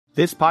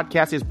This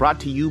podcast is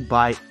brought to you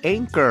by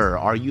Anchor.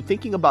 Are you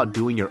thinking about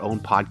doing your own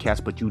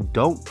podcast, but you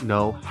don't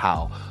know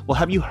how? Well,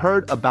 have you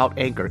heard about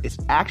Anchor? It's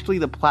actually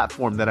the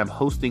platform that I'm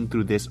hosting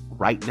through this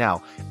right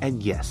now.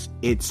 And yes,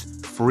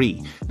 it's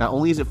free. Not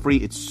only is it free,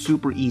 it's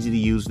super easy to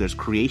use. There's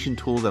creation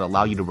tools that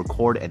allow you to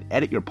record and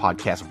edit your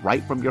podcast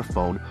right from your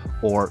phone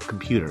or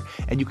computer.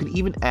 And you can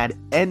even add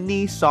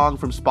any song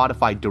from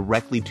Spotify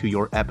directly to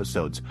your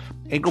episodes.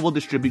 Anchor will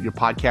distribute your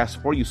podcast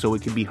for you so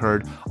it can be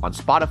heard on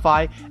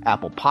Spotify,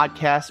 Apple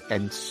Podcasts,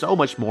 and so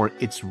much more.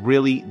 It's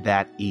really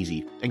that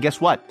easy. And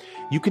guess what?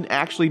 You can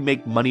actually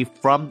make money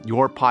from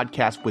your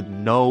podcast with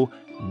no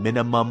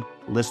minimum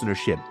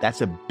listenership.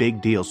 That's a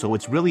big deal. So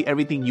it's really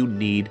everything you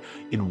need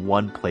in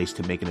one place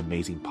to make an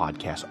amazing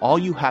podcast. All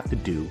you have to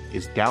do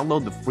is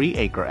download the free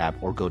Anchor app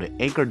or go to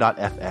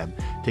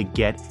anchor.fm to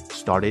get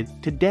started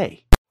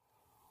today.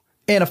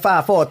 In a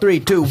 5, 4, 3,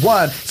 2,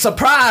 1.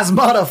 Surprise,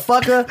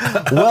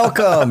 motherfucker.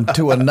 Welcome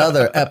to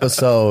another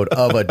episode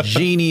of A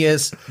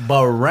Genius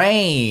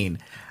Brain.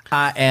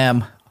 I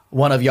am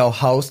one of your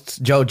hosts,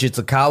 Joe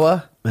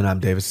Jitsukawa. And I'm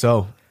David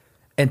So.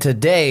 And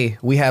today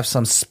we have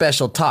some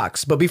special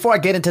talks. But before I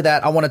get into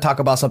that, I want to talk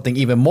about something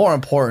even more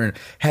important.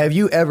 Have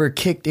you ever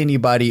kicked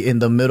anybody in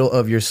the middle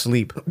of your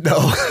sleep? No.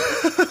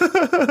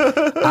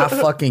 I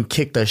fucking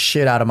kicked the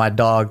shit out of my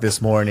dog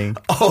this morning.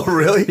 Oh,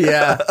 really?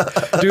 Yeah.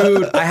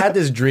 Dude, I had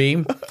this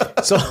dream.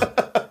 So...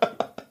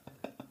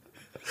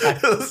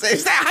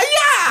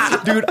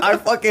 Dude, I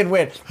fucking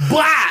went,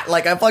 blah!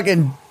 Like, I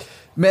fucking...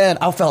 Man,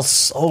 I felt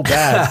so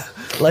bad.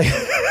 Like,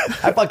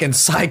 I fucking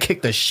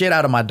sidekicked the shit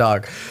out of my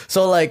dog.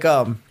 So, like,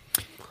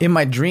 in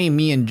my dream,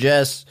 me and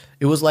Jess,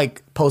 it was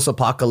like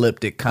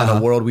post-apocalyptic kind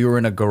of world. We were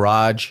in a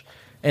garage.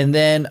 And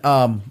then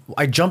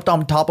I jumped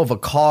on top of a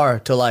car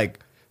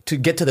to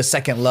get to the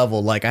second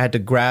level. Like, I had to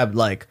grab,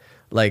 like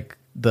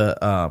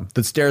the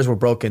stairs were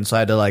broken. So I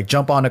had to, like,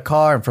 jump on a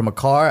car. And from a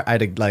car, I had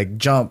to, like,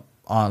 jump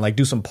on, like,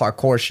 do some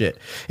parkour shit.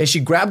 And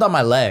she grabbed on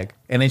my leg.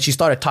 And then she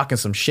started talking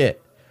some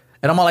shit.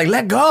 And I'm all like,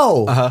 let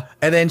go.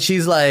 And then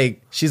she's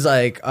like,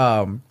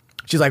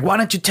 why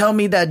don't you tell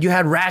me that you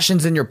had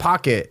rations in your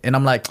pocket? And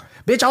I'm like,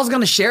 bitch, I was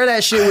going to share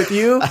that shit with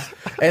you.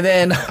 and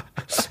then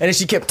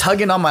she kept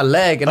tugging on my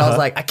leg. And I was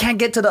like, I can't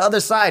get to the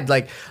other side.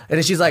 Like, and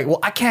then she's like,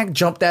 well, I can't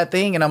jump that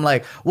thing. And I'm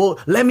like, well,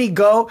 let me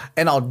go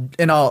and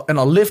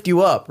I'll lift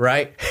you up.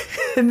 Right.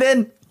 And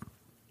then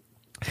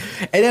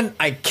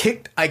I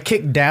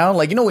kicked down,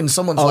 like, you know when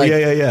someone's like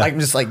I'm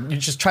just like, you're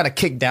just trying to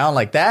kick down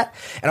like that,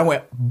 and I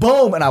went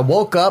boom, and I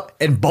woke up,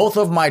 and both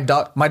of my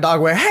dog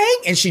went hang,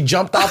 and she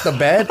jumped off the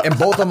bed, and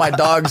both of my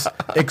dogs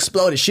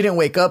exploded. She didn't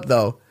wake up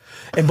though,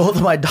 and both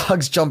of my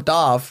dogs jumped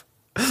off,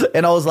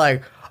 and I was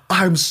like,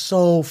 I'm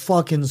so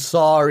fucking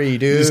sorry,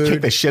 dude. You just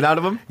kicked the shit out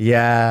of him?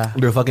 Yeah.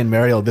 Dude, fucking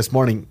Mario this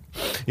morning.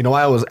 You know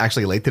why I was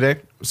actually late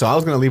today? So I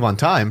was going to leave on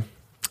time,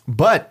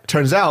 but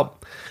turns out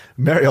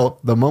Mariel,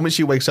 the moment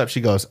she wakes up,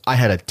 she goes, I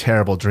had a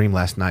terrible dream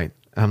last night.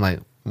 And I'm like,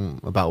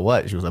 about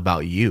what? She was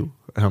about you.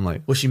 And I'm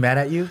like, was she mad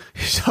at you?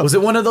 Was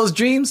it one of those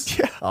dreams?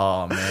 Yeah.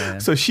 Oh, man.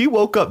 So she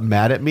woke up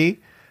mad at me,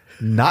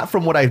 not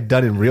from what I've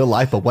done in real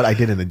life, but what I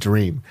did in the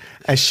dream.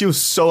 And she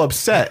was so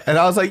upset. And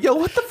I was like, yo,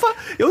 what the fuck?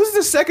 Yo, this is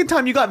the second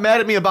time you got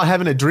mad at me about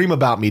having a dream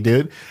about me,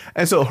 dude.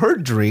 And so her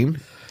dream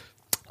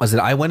was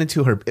that I went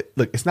into her,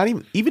 look, it's not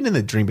even in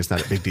the dream, it's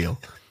not a big deal.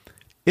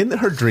 In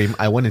her dream,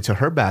 I went into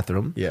her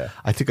bathroom. Yeah.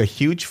 I took a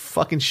huge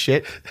fucking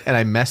shit and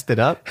I messed it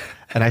up.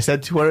 And I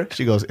said to her,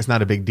 she goes, it's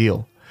not a big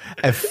deal.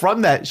 And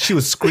from that, she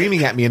was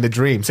screaming at me in the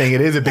dream, saying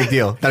it is a big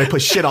deal that I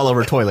put shit all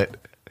over her toilet.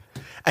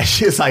 And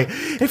she was like,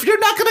 if you're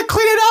not going to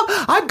clean it up,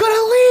 I'm going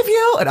to leave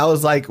you. And I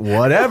was like,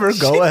 whatever,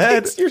 go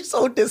ahead. You're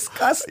so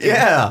disgusting.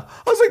 Yeah.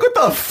 I was like, what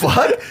the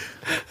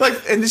fuck? Like,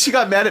 and then she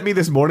got mad at me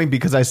this morning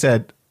because I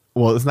said,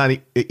 well, it's not,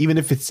 even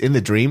if it's in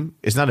the dream,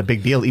 it's not a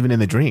big deal, even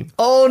in the dream.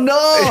 Oh,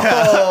 no.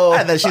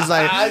 Yeah. And then she's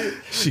like,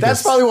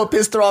 that's probably what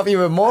pissed her off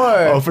even more.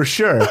 Oh, for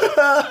sure.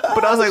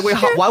 But I was like, wait,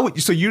 why would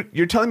you? So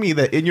you're telling me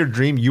that in your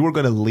dream, you were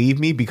going to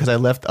leave me because I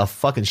left a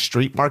fucking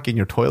street mark in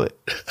your toilet?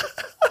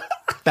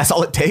 That's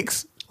all it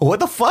takes? What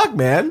the fuck,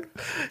 man?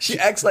 She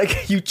acts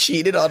like you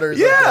cheated on her.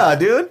 Yeah,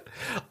 dude.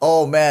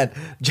 Oh, man.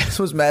 Jess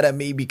was mad at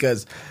me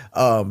because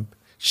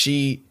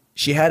she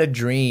had a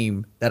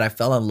dream that I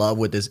fell in love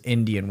with this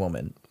Indian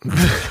woman.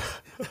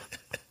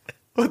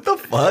 What the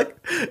fuck?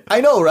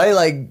 I know, right?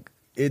 Like,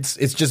 it's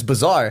just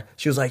bizarre.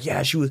 She was like,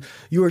 yeah,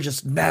 you were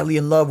just madly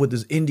in love with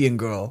this Indian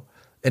girl.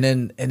 And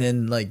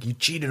then like you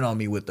cheated on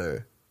me with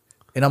her.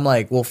 And I'm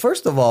like, well,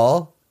 first of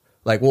all,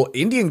 like, well,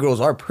 Indian girls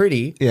are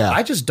pretty. Yeah.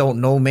 I just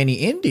don't know many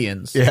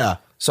Indians. Yeah.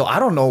 So I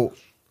don't know,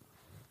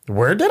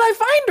 where did I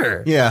find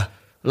her? Yeah.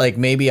 Like,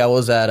 maybe I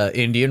was at an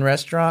Indian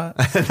restaurant.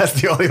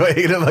 That's the only way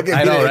you're gonna fucking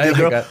I know, right?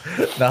 girl.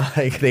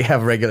 Like they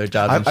have regular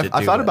jobs and shit I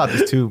too, thought about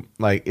this too.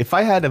 Like, if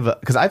I had,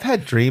 because I've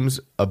had dreams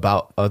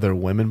about other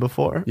women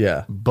before.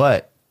 Yeah.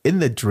 But in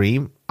the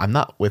dream, I'm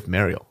not with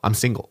Mariel. I'm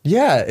single.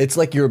 Yeah, it's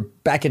like you're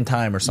back in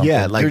time or something.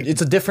 Yeah, like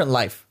it's a different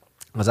life.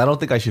 Because I don't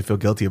think I should feel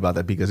guilty about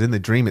that, because in the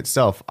dream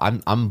itself,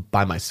 I'm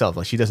by myself.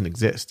 Like, she doesn't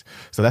exist.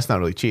 So that's not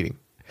really cheating.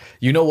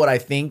 You know what I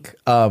think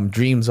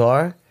dreams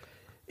are?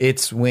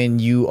 It's when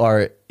you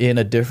are in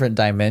a different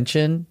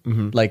dimension.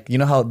 Like, you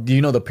know how, do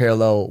you know the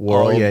parallel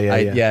world?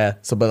 yeah.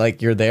 So, but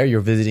like you're there,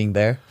 you're visiting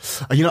there.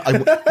 You know,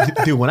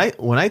 dude,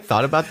 when I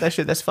thought about that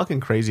shit, that's fucking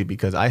crazy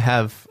because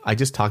I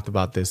just talked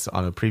about this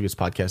on a previous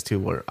podcast too,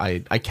 where I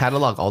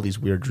catalog all these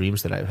weird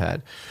dreams that I've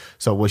had.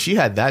 So when she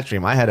had that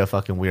dream, I had a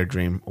fucking weird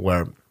dream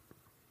where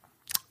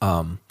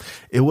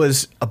it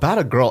was about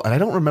a girl, and I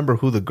don't remember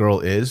who the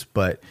girl is,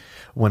 but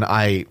when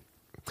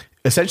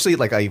essentially,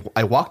 like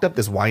I walked up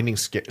this winding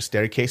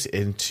staircase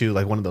into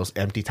like one of those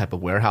empty type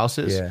of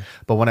warehouses. Yeah.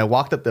 But when I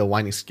walked up the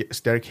winding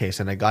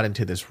staircase and I got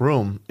into this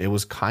room, it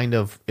was kind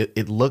of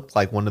it looked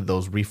like one of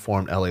those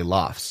reformed LA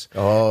lofts.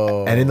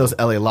 Oh. And in those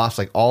LA lofts,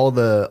 like all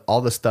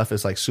the stuff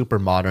is like super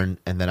modern.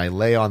 And then I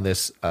lay on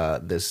this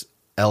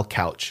L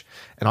couch,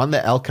 and on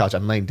the L couch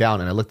I'm laying down,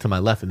 and I look to my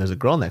left, and there's a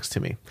girl next to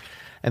me,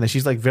 and then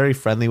she's like very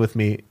friendly with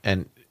me,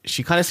 and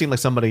she kind of seemed like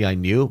somebody I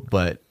knew,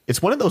 but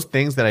it's one of those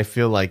things that I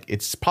feel like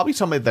it's probably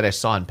somebody that I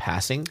saw in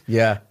passing.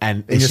 Yeah.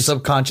 And your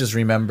subconscious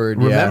remembered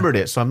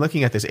it. So I'm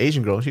looking at this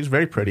Asian girl. She's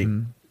very pretty.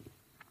 And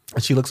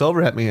she looks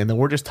over at me, and then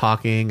we're just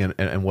talking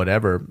and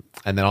whatever.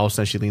 And then all of a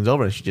sudden she leans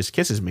over and she just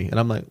kisses me. And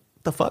I'm like,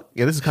 what the fuck?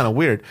 Yeah, this is kind of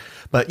weird.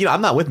 But, you know,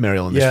 I'm not with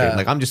Mariel in the street.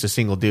 Like, I'm just a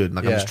single dude.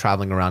 Like, I'm just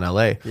traveling around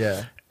LA.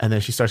 Yeah. And then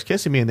she starts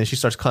kissing me, and then she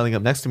starts cuddling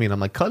up next to me, and I'm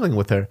like cuddling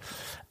with her.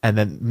 And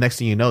then next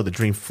thing you know, the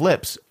dream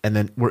flips, and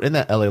then we're in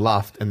that LA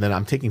loft, and then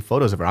I'm taking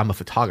photos of her. I'm a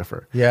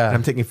photographer. Yeah. And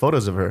I'm taking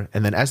photos of her.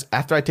 And then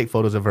after I take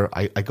photos of her,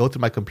 I go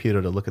through my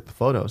computer to look at the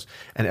photos.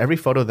 And every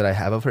photo that I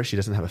have of her, she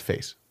doesn't have a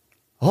face.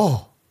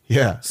 Oh.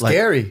 Yeah.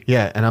 Scary. Like,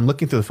 yeah. And I'm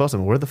looking through the photos,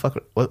 and where the fuck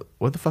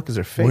is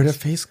her face? Where'd her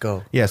face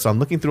go? Yeah. So I'm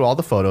looking through all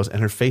the photos,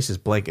 and her face is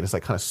blank, and it's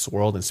like kind of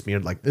swirled and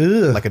smeared like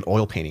an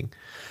oil painting.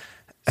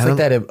 It's like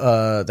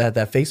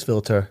that face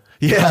filter.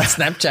 Yeah. On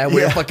Snapchat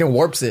where it fucking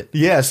warps it.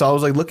 Yeah, so I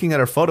was like looking at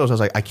her photos. I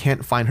was like, I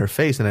can't find her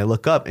face, and I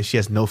look up, and she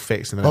has no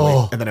face, and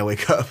then I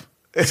wake up.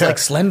 It's like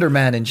Slender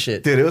Man and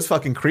shit. Dude, it was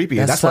fucking creepy.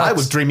 That That's what I sucks.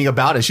 was dreaming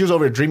about, and she was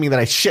over there dreaming that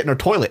I shit in her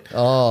toilet.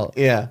 Oh,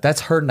 yeah,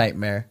 that's her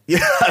nightmare. Yeah,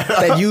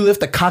 that you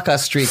lift a caca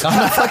streak on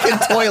the fucking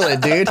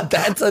toilet, dude.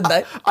 That's a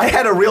nightmare. I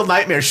had a real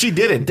nightmare. She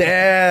didn't.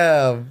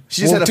 Damn.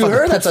 She just had a to fucking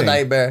her, poop that's a stain.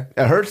 nightmare.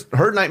 Yeah,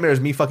 her nightmare is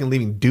me fucking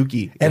leaving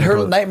Dookie. And in her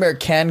toilet. nightmare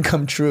can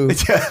come true.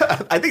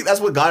 I think that's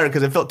what got her,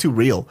 because it felt too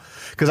real.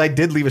 Because I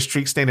did leave a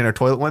streak stain in her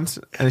toilet once,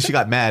 and she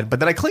got mad. But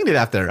then I cleaned it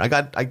after. I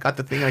got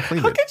the thing, and I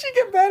cleaned How it. could you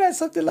get mad at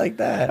something like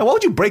that? And why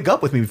would you break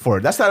up with me before?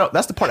 That's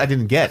the part I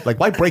didn't get. Like,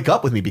 why break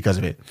up with me because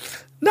of it?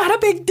 Not a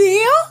big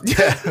deal. Yeah.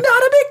 Not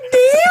a big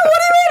deal. What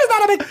do you mean it's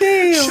not a big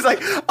deal? She's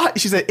like,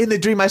 she said, in the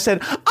dream, I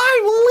said,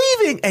 I'm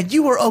leaving, and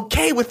you were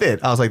okay with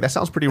it. I was like, that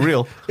sounds pretty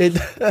real.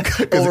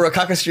 Over a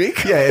caca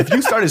streak? Yeah, if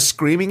you started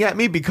screaming at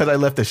me because I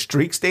left a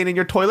streak stain in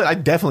your toilet,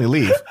 I'd definitely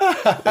leave.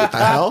 What the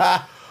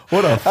hell?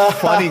 What a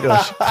funny girl.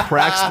 She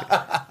cracks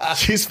me.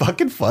 She's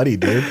fucking funny,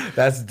 dude.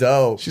 That's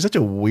dope. She's such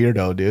a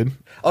weirdo, dude.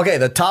 Okay,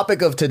 the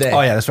topic of today.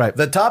 Oh, yeah, that's right.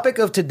 The topic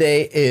of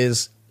today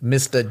is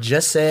Mr.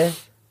 Jussie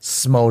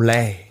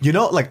Smollett. You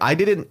know, like, I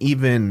didn't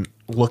even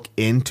look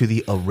into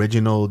the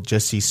original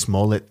Jussie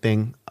Smollett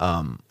thing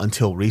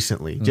until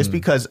recently, just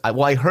because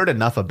I heard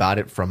enough about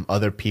it from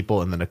other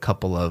people, and then a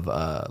couple of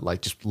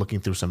like just looking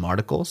through some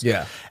articles.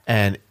 Yeah.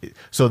 And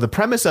so the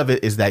premise of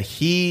it is that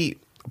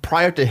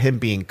prior to him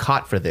being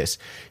caught for this,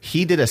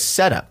 he did a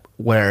setup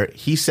where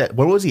he said,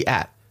 where was he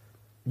at?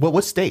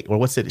 What state or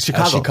what city?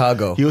 Chicago.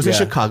 Chicago. He was in Yeah.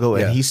 Chicago,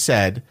 and Yeah. he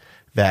said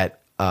that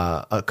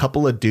a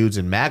couple of dudes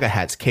in MAGA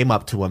hats came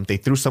up to him. They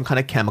threw some kind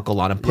of chemical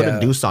on him, put Yeah.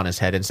 a noose on his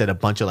head, and said a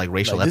bunch of like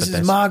racial Like, epithets.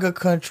 this is MAGA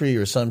country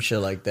or some shit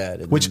like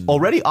that. And which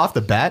already off the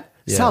bat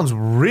sounds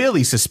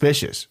really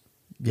suspicious.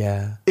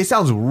 yeah. It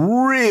sounds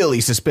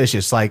really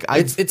suspicious. Like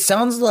It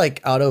sounds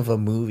like out of a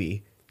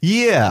movie.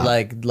 yeah,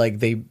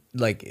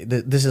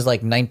 This is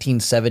like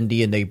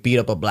 1970 and they beat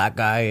up a black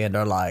guy and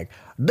they're like,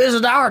 this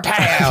is our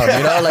town,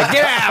 you know, like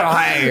get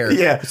out of here.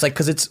 Yeah. It's like,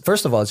 because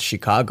first of all, it's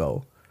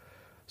Chicago.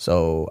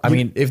 So, I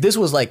mean, if this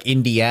was like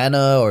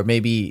Indiana or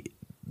maybe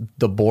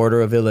the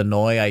border of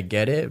Illinois, I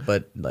get it.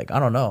 But like, I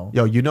don't know.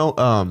 Yo, you know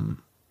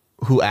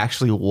who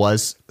actually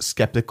was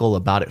skeptical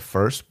about it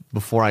first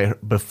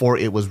before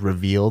it was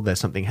revealed that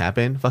something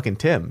happened? Fucking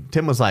Tim.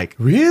 Tim was like,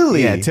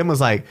 Really? Yeah, Tim was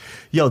like,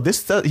 yo, this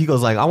stuff, he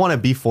goes like, I want to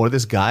be for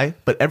this guy,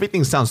 but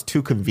everything sounds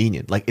too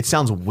convenient. Like, it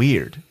sounds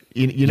weird.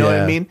 You know what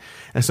I Yeah. mean?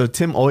 And so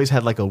Tim always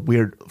had like a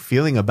weird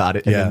feeling about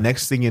it. And Yeah. the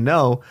next thing you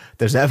know,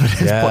 there's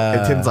evidence. Yeah.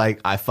 And Tim's like,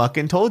 I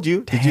fucking told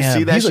you. Did you Damn,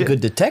 see that he's shit? a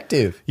good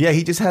detective. Yeah,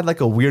 he just had like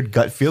a weird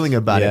gut feeling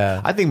about Yeah.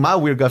 it. I think my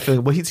weird gut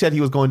feeling, well, he said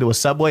he was going to a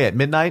Subway at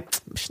midnight.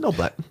 No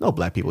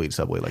black people eat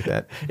Subway like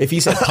that. If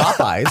he said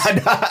Popeyes,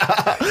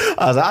 I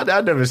was like,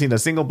 I've never seen a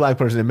single black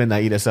person at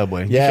midnight eat at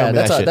Subway. You yeah, show me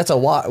that shit. that's a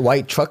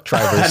white truck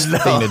driver's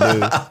thing to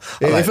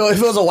do. If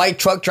it was a white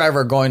truck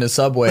driver going to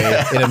Subway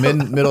in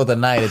the middle of the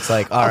night, it's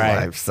like, all I'm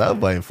right, like,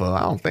 Subway fool.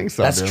 I don't think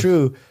so. that's dude.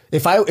 true.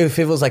 If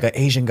it was like an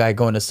Asian guy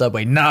going to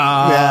Subway,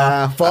 nah,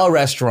 Yeah. pho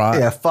restaurant,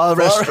 Yeah, pho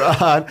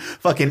restaurant,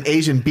 fucking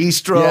Asian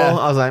bistro. Yeah.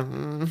 I was like, I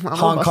don't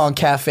Hong know. Kong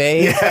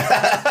cafe,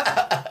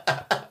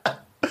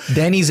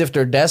 Denny's if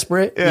they're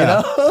desperate, Yeah. you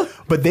know.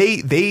 But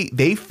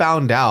they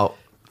found out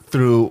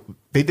through.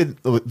 They did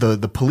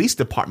the police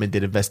department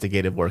did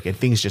investigative work, and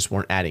things just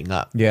weren't adding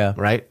up. Yeah.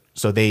 Right.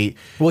 So they.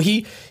 Well,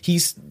 he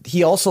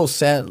also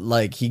sent,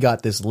 like, he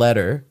got this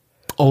letter.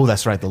 Oh,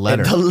 that's right. The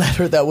letter. The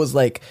letter that was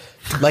like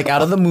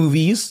out of the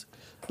movies,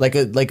 like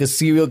a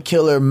serial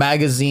killer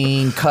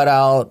magazine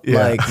cutout.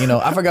 Yeah. Like, you know,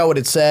 I forgot what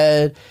it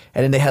said.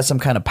 And then they had some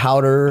kind of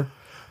powder,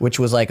 which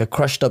was like a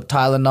crushed up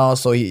Tylenol.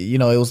 So, you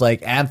know, it was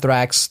like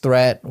anthrax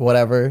threat,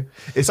 whatever.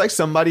 It's like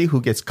somebody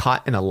who gets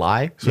caught in a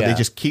lie, so Yeah. they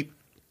just keep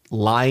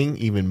lying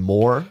even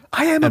more.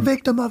 I am a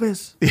victim of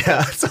his.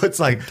 Yeah, so it's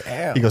like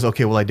Damn. he goes,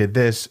 okay, well I did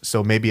this,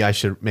 so maybe I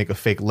should make a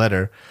fake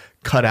letter,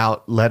 cut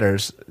out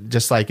letters,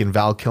 just like in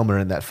Val Kilmer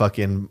in that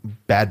fucking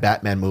bad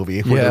Batman movie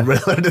where Yeah. the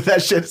Riddler did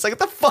that shit. It's like, what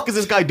the fuck is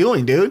this guy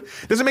doing, dude?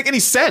 Doesn't make any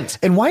sense.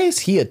 And why is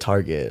he a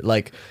target?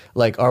 Like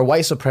are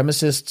white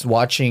supremacists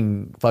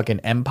watching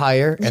fucking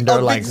Empire and they're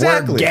Oh, like,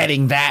 exactly. we're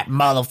getting that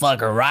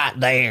motherfucker right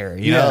there.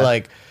 You Yeah. know,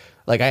 like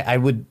I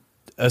would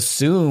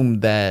assume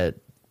that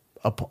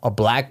a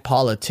black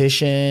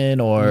politician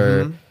or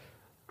Mm-hmm.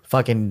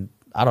 fucking,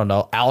 I don't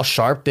know, Al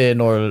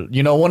Sharpton or,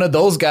 you know, one of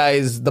those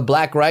guys, the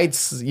black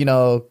rights, you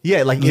know,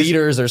 Yeah, like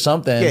leaders or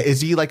something. Yeah, is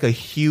he like a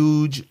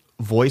huge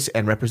voice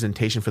and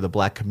representation for the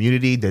black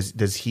community?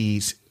 Is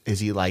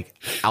he like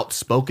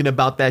outspoken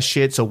about that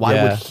shit? So why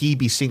Yeah. would he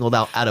be singled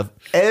out of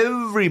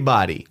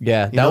everybody?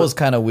 Yeah, You that know? was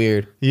kind of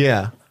weird.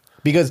 Yeah.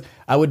 Because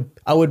I would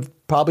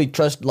probably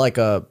trust like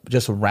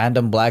just a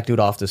random black dude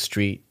off the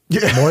street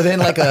more than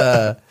like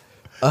a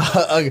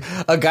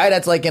guy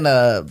that's like in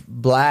a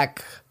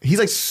black. He's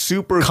like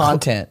super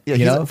Content, Yeah,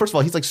 you he's, know? first of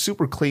all, he's like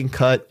super clean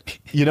cut.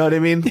 You know what I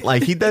mean?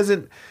 Like he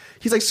doesn't.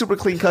 He's like super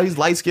clean cut. He's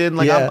light skinned.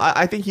 Like Yeah.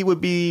 I think he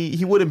wouldn't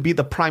be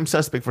the prime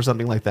suspect for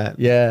something like that.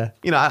 Yeah,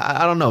 You know,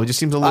 I don't know. It just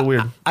seems a little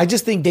weird. I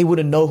just think they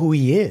wouldn't know who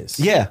he is.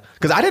 Yeah,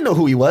 because I didn't know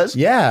who he was.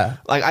 Yeah.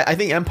 Like I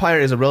think Empire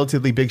is a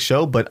relatively big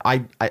show, but I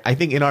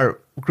think in our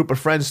group of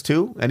friends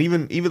too, and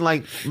even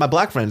like my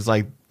black friends,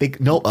 like they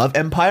know of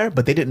Empire,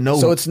 but they didn't know.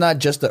 So it's not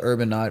just the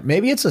urban nod.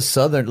 Maybe it's a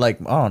southern, like,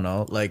 I don't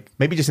know, like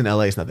maybe just in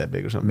LA it's not that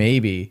big or something.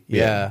 maybe. Yeah.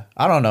 Yeah.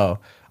 I don't know.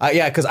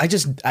 Yeah, because I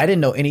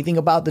didn't know anything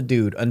about the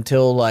dude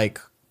until like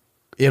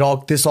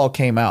this all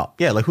came out.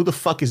 Yeah, like who the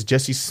fuck is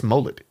Jesse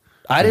Smollett?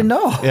 I didn't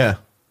know. Yeah.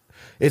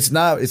 It's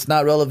not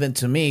relevant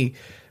to me,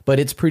 but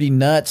it's pretty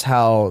nuts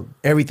how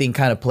everything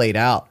kind of played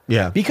out.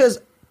 Yeah. Because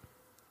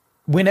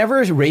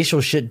whenever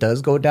racial shit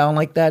does go down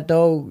like that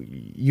though,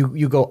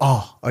 you go,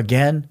 "Oh,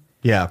 again?"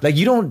 Yeah. Like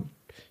you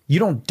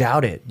don't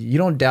doubt it. You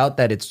don't doubt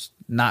that it's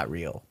not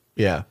real.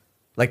 Yeah.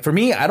 Like for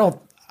me,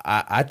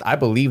 I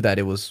believe that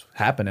it was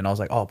happening. I was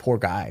like, "Oh, poor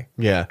guy."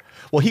 Yeah.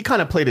 Well, he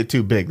kind of played it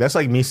too big. That's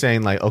like me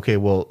saying like, okay,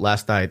 well,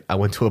 last night I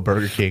went to a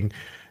Burger King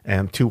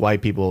and two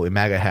white people in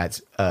MAGA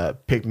hats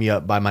picked me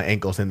up by my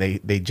ankles and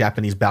they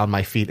Japanese bound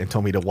my feet and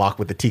told me to walk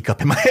with the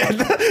teacup in my hand.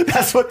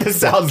 That's what this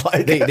sounds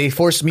like. They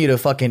forced me to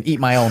fucking eat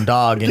my own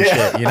dog and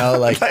Yeah. shit, you know?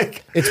 Like,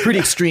 Like- it's pretty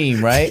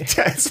extreme, right?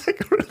 Yeah, it's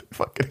like really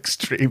fucking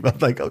extreme. I'm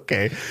like,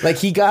 okay. Like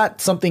he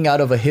got something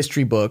out of a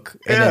history book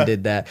and Yeah. then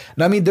did that.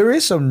 And I mean, there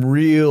is some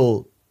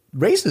real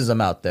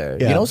racism out there.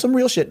 Yeah. You know, some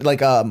real shit.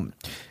 Like,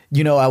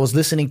 you know, I was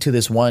listening to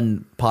this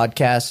one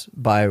podcast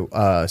by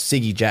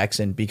Siggy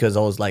Jackson because I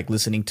was like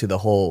listening to the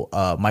whole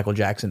Michael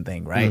Jackson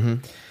thing, right? Mm-hmm.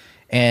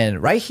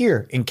 And right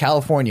here in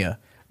California,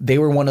 they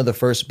were one of the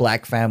first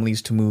black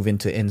families to move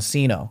into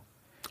Encino.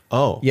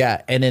 Oh.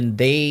 Yeah, and then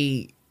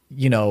they,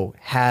 you know,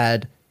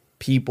 had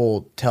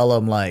people tell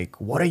them like,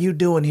 "What are you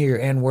doing here,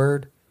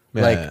 N-word?"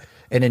 Yeah. Like,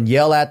 and then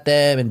yell at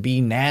them and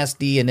be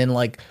nasty, and then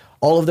like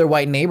all of their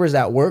white neighbors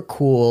that were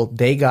cool,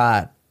 they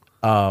got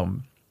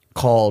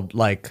called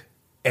like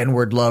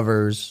N-word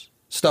lovers,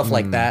 stuff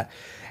like that.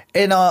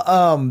 And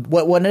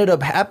what ended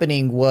up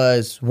happening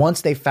was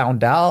once they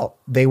found out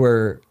they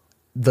were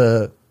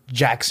the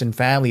Jackson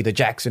family, the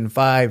Jackson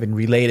Five, and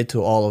related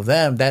to all of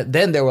them, that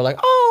then they were like,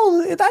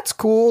 "Oh, that's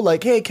cool.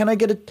 Like, hey, can I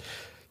get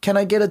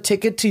a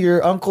ticket to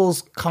your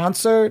uncle's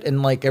concert?"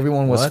 And like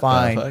everyone was What the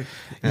fine. fuck?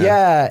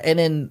 Yeah. And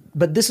then,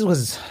 but this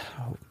was,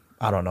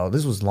 I don't know,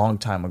 this was a long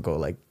time ago.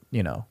 Like,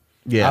 you know,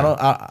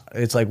 Yeah.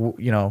 it's like,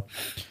 you know,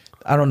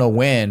 I don't know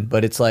when,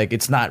 but it's like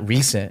it's not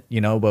recent,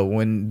 you know. But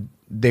when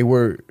they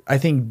were, I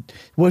think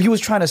what he was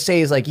trying to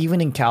say is like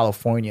even in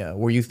California,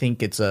 where you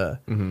think it's a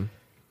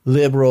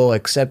liberal,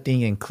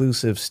 accepting,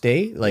 inclusive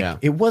state, like Yeah.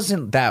 it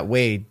wasn't that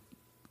way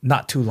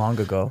not too long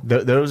ago.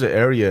 There was an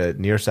area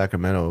near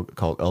Sacramento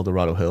called El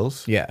Dorado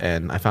Hills. Yeah.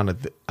 And I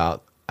found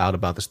out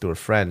about this through a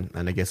friend.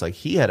 And I guess like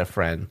he had a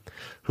friend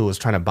who was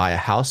trying to buy a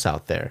house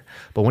out there.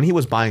 But when he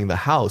was buying the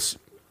house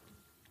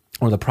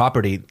or the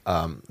property,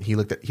 he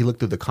looked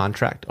through the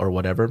contract or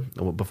whatever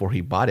before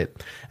he bought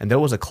it. And there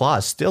was a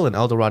clause still in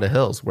El Dorado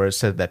Hills where it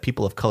said that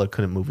people of color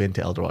couldn't move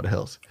into El Dorado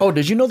Hills. Oh,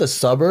 did you know the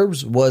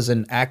suburbs was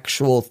an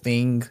actual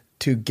thing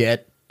to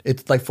get?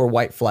 It's like for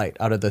white flight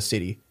out of the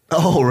city.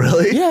 Oh,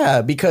 really?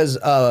 Yeah, because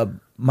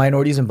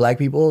minorities and black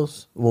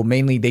peoples, well,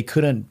 mainly they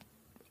couldn't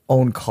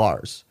own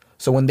cars.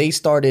 So when they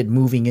started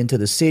moving into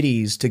the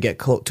cities to get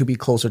to be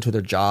closer to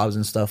their jobs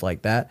and stuff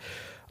like that,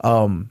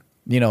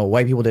 you know,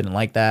 white people didn't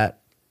like that.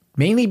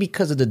 mainly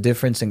because of the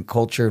difference in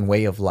culture and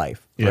way of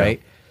life, Yeah.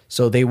 right?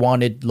 So they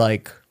wanted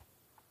like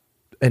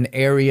an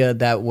area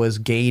that was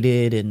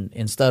gated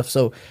and stuff.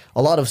 So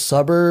a lot of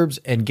suburbs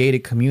and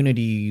gated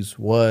communities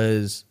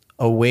was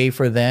a way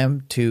for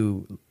them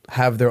to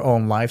have their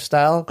own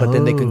lifestyle, but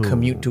then they could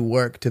commute to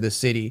work to the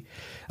city.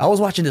 I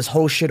was watching this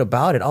whole shit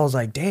about it. I was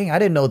like, dang, I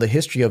didn't know the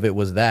history of it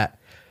was that.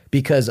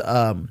 Because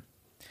I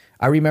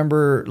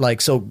remember like,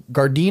 so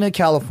Gardena,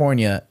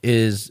 California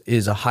is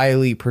a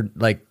highly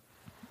like,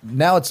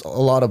 now it's a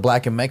lot of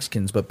black and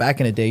Mexicans, but back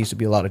in the day used to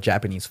be a lot of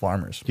Japanese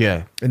farmers.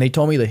 Yeah. And they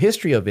told me the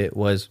history of it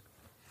was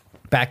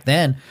back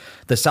then,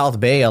 the South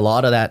Bay, a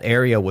lot of that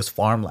area was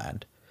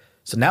farmland.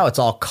 So now it's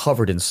all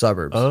covered in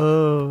suburbs.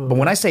 Oh. But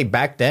when I say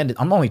back then,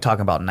 I'm only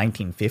talking about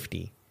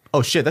 1950.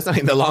 Oh shit, that's not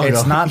even that long ago.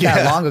 It's not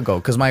that Yeah. long ago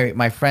because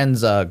my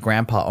friend's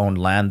grandpa owned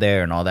land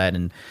there and all that,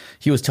 and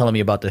he was telling me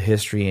about the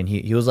history, and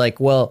he was like,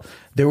 well,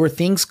 there were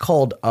things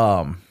called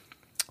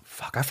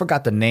fuck, I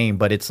forgot the name,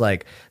 but it's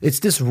like it's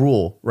this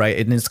rule, right?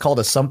 And it's called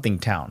a something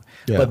town.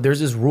 Yeah. But there's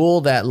this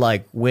rule that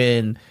like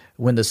when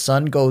the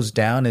sun goes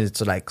down and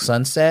it's like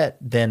sunset,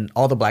 then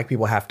all the black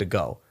people have to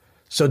go.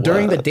 So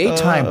during the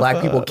daytime,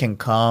 black people can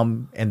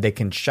come and they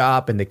can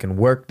shop and they can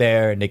work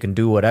there and they can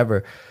do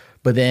whatever.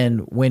 But then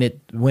when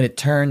it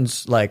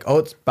turns like,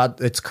 oh,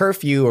 it's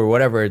curfew or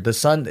whatever, the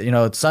sun,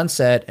 it's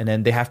sunset, and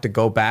then they have to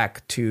go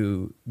back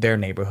to their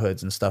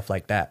neighborhoods and stuff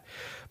like that.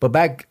 But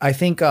I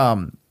think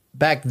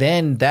back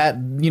then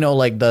that,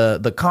 like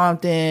the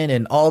Compton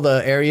and all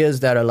the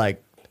areas that are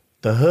like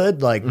the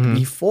hood, like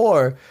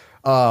before,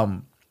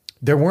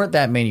 there weren't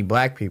that many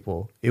black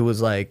people. It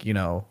was like,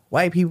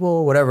 white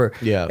people, whatever.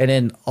 Yeah. And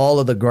then all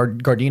of the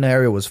Gardena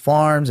area was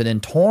farms. And then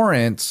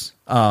Torrance,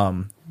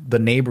 the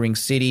neighboring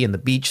city and the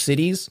beach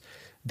cities,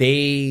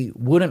 they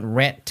wouldn't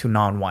rent to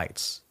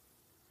non-whites.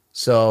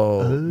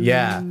 So,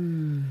 yeah.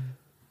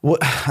 Well,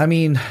 I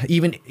mean,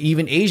 even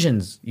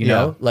Asians,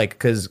 know, like,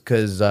 cause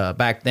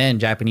back then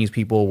Japanese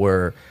people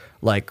were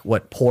like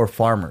poor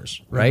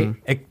farmers, right?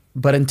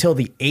 But until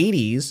the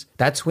 80s,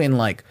 that's when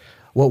like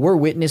what we're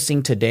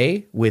witnessing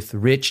today with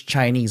rich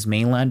Chinese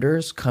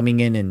mainlanders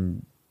coming in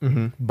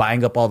and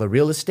buying up all the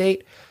real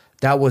estate,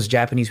 that was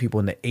Japanese people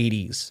in the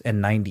 80s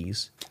and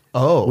 90s.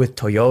 Oh. With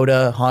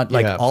Toyota, Honda,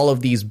 like Yeah. all of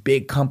these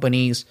big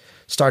companies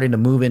starting to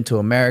move into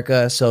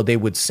America. So they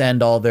would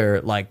send all their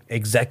like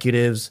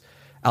executives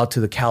out to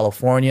the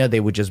California. They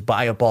would just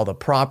buy up all the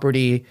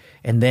property.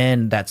 And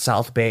then that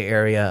South Bay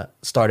area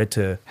started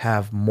to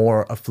have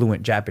more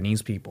affluent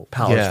Japanese people,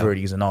 Palos Yeah.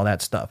 Verdes and all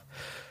that stuff.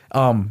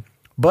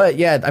 But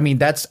yeah, I mean,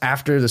 that's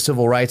after the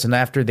civil rights and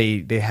after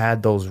they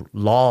had those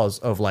laws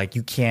of like,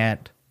 you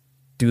can't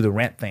do the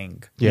rent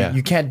thing. Yeah.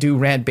 You can't do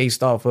rent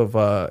based off of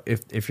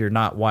if you're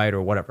not white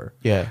or whatever.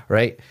 Yeah.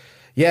 Right.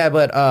 Yeah,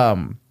 but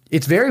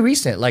it's very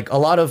recent. Like a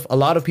lot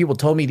of people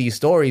told me these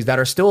stories that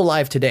are still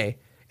alive today.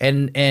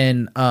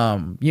 And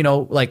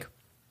like,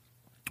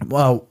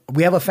 well,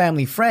 we have a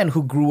family friend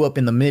who grew up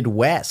in the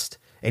Midwest,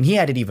 and he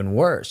had it even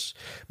worse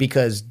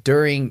because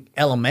during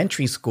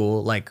elementary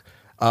school, like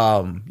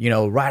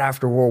right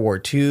after World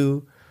War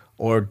II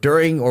or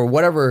during or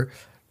whatever,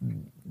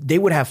 they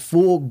would have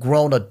full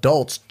grown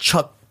adults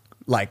chuck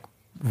like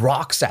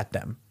rocks at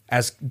them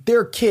as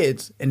they're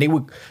kids, and they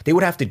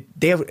would have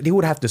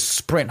to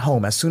sprint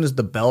home as soon as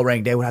the bell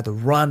rang. They would have to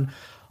run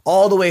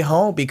all the way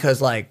home because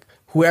like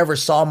whoever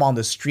saw them on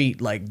the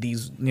street, like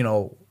these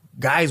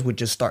guys would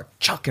just start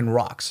chucking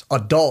rocks.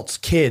 Adults,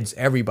 kids,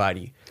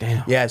 everybody.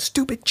 Damn. Yeah,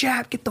 stupid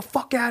Jap, get the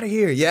fuck out of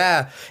here.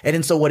 Yeah. And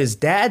then so what his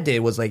dad did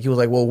was like, he was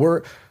like, well,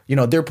 we're,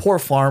 they're poor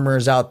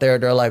farmers out there.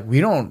 They're like,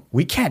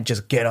 we can't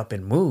just get up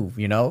and move,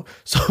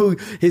 So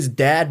his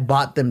dad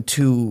bought them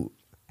 2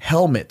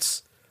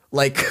 helmets,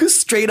 like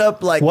straight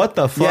up, like What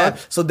the fuck?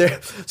 Yeah.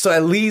 So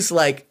at least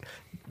like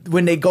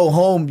when they go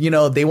home,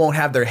 they won't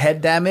have their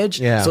head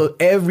damaged. Yeah. So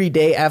every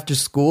day after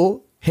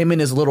school, him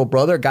and his little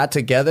brother got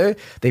together.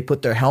 They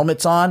put their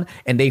helmets on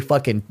and they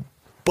fucking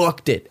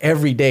booked it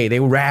every day. They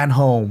ran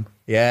home.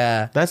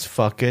 Yeah. That's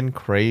fucking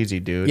crazy,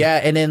 dude. Yeah.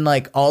 And then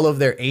like all of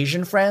their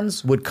Asian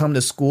friends would come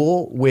to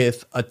school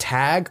with a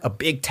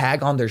big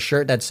tag on their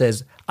shirt that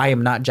says, I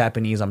am not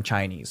Japanese, I'm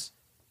Chinese.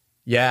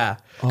 Yeah.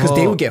 Because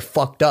they would get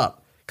fucked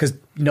up because,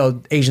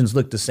 Asians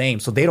look the same.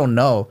 So they don't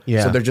know.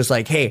 Yeah. So they're just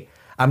like, hey,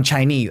 I'm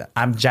Chinese,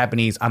 I'm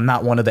Japanese, I'm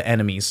not one of the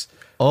enemies.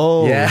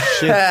 Oh, Yeah.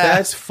 shit.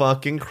 That's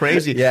fucking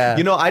crazy. Yeah.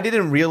 I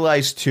didn't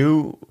realize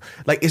too,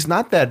 like, it's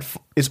not that,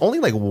 it's only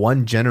like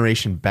one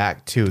generation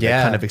back too that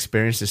Yeah. kind of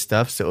experienced this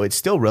stuff. So it's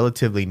still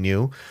relatively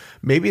new.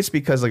 Maybe it's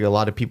because like a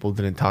lot of people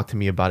didn't talk to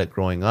me about it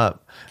growing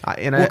up.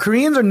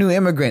 Koreans are new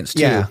immigrants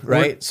too, Yeah.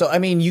 right? So, I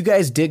mean, you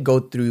guys did go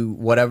through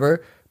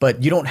whatever,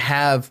 but you don't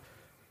have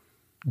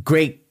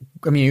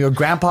your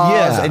grandpas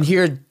Yeah. and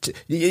here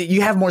you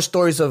have more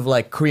stories of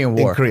like Korean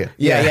War. Korea.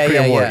 Yeah, Yeah,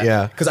 Korean War,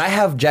 yeah. Because I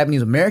have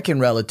Japanese American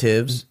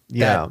relatives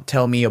Yeah. that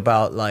tell me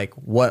about like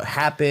what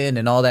happened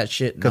and all that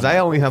shit. Because I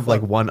only have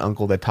like one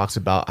uncle that talked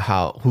about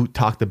how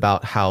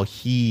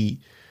he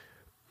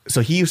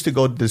used to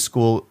go to this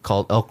school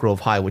called Elk Grove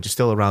High, which is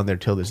still around there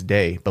till this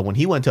day. But when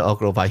he went to Elk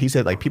Grove High, he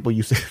said like people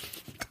used to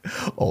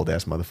Old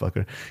ass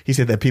motherfucker. He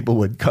said that people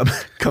would come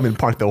and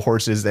park their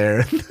horses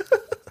there.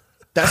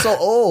 That's so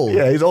old.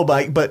 Yeah, he's old,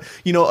 but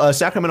you know,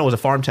 Sacramento was a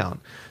farm town,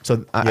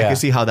 so I can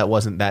see how that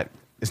wasn't that.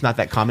 It's not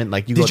that common.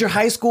 Like, Did your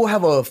high school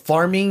have a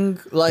farming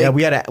like? Yeah,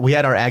 we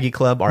had our Aggie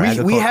club.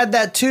 We had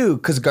that too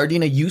because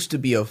Gardena used to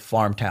be a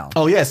farm town.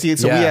 Oh yeah, see,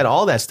 so we had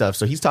all that stuff.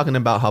 So he's talking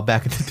about how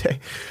back in the day,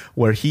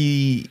 where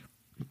he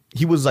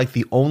was like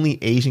the only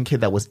Asian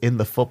kid that was in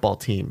the football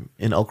team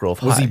in Oak Grove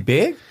High. Was he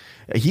big?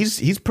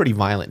 He's pretty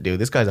violent, dude.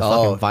 This guy's a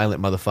fucking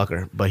violent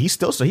motherfucker. But he's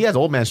still, so he has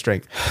old man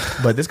strength.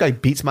 But this guy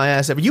beats my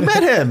ass every. You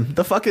met him,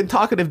 the fucking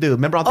talkative dude.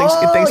 Remember on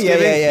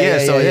Thanksgiving?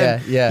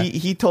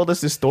 He told us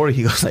this story.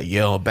 He goes like,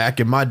 yo, back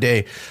in my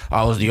day,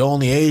 I was the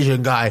only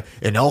Asian guy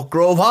in Elk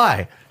Grove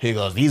High. He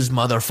goes, these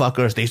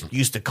motherfuckers, they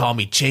used to call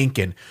me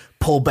chink and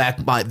pull back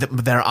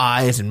their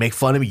eyes and make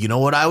fun of me. You know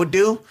what I would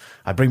do?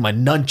 I'd bring my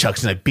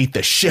nunchucks and I'd beat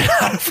the shit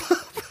out of them.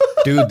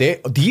 Dude,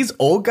 these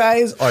old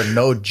guys are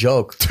no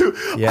joke. Dude,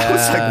 I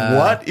was like,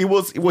 what? He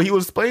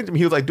was explaining to me.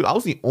 He was like, dude, I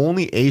was the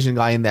only Asian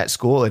guy in that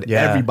school, and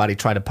everybody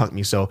tried to punk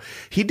me. So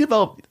he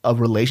developed a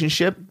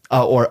relationship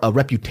or a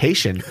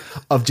reputation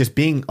of just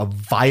being a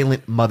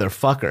violent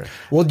motherfucker.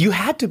 Well, you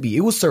had to be.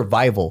 It was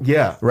survival.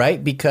 Yeah.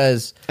 Right?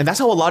 Because... And that's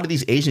how a lot of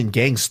these Asian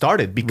gangs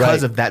started,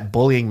 because of that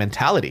bullying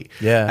mentality.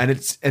 Yeah.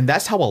 And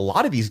that's how a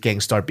lot of these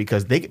gangs start,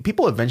 because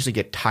people eventually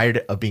get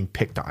tired of being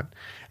picked on.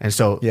 And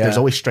so there's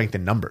always strength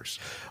in numbers.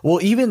 Well,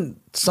 even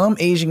some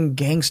Asian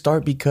gangs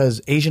start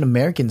because Asian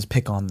Americans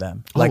pick on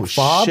them. Like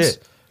FOBs.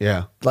 Shit.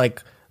 Yeah.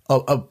 Like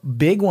a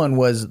big one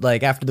was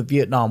like after the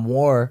Vietnam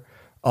War,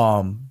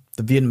 the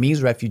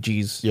Vietnamese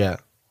refugees. Yeah.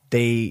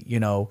 They,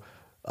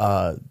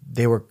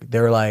 they were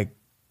like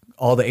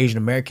all the Asian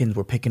Americans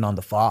were picking on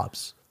the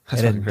FOBs.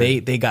 That's and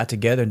then they got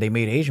together and they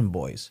made Asian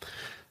boys.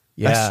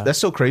 Yeah. That's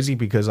so crazy,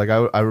 because like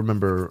I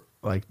remember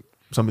like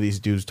some of these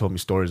dudes told me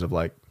stories of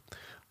like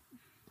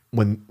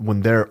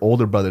when their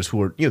older brothers who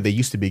were, they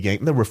used to be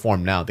gang, they're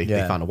reformed now. They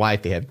found a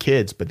wife, they have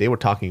kids, but they were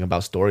talking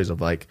about stories of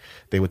like,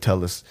 they would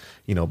tell us,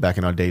 back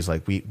in our days,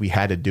 like we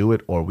had to do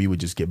it or we would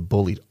just get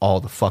bullied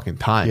all the fucking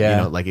time.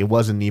 Yeah. Like it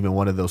wasn't even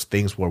one of those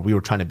things where we were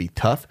trying to be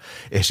tough.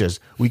 It's just,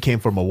 we came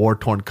from a war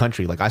torn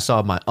country. Like I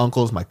saw my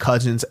uncles, my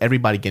cousins,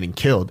 everybody getting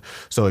killed.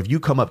 So if you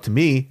come up to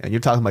me and you're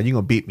talking about you're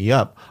going to beat me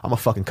up, I'm going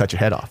to fucking cut your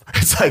head off.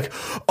 It's like,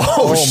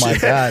 oh shit. My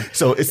God.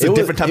 So it's a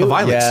different type of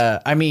violence. Yeah.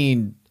 I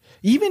mean,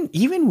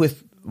 even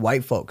with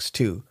white folks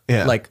too.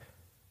 Yeah. Like,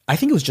 I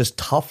think it was just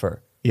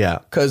tougher. Yeah.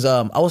 Because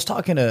I was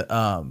talking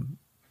to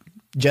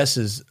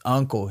Jess's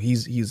uncle.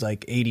 He's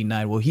like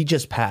 89. Well, he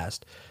just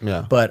passed.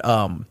 Yeah. But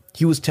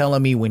he was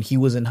telling me when he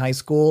was in high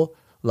school,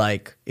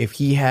 like if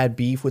he had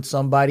beef with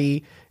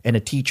somebody and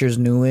the teachers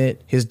knew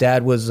it, his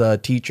dad was a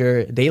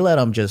teacher, they let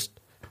him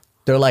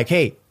they're like,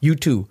 hey, you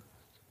two,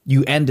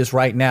 you end this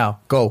right now.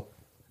 Go.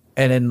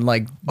 And then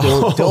like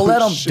they'll let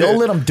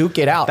them duke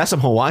it out. That's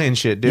some Hawaiian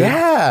shit, dude.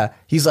 Yeah.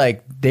 He's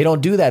like, they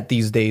don't do that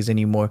these days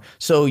anymore.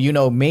 So,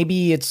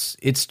 maybe it's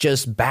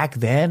just back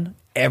then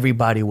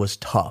everybody was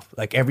tough.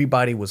 Like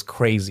everybody was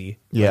crazy.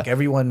 Yeah. Like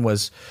everyone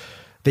was,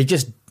 they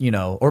just,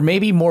 or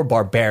maybe more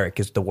barbaric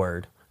is the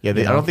word. Yeah,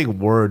 I don't think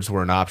words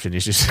were an option.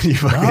 It's just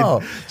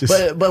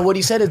but what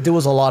he said is there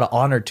was a lot of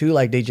honor too.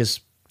 Like they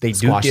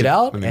duked it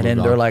out and then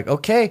they're like,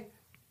 okay,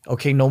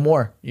 no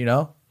more,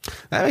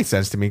 That makes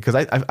sense to me, because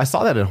I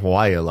saw that in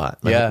Hawaii a lot.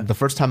 Like, the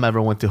first time I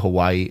ever went to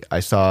Hawaii,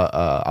 I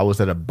saw I was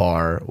at a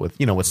bar with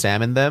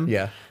Sam and them.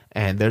 Yeah.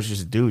 And there's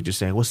just a dude just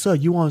saying, "What's up?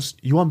 You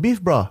want beef,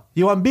 bro?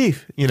 You want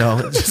beef?"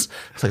 It's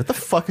like, what the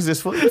fuck is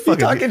this? You're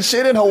talking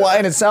shit in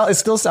Hawaiian. It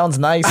still sounds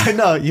nice. I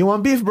know. You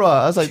want beef, bro?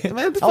 I was like,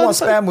 man, I want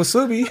spam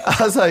musubi.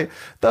 I was like,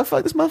 the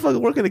fuck, this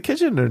motherfucker work in the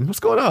kitchen, and what's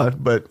going on?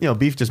 But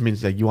beef just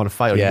means like you want to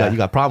fight or you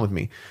got a problem with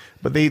me.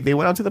 But they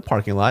went out to the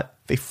parking lot.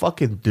 They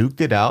fucking duked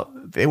it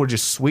out. They were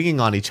just swinging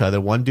on each other.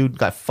 One dude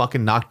got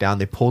fucking knocked down.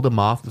 They pulled him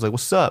off. It was like,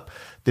 what's up?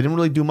 They didn't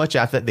really do much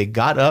after that. They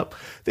got up.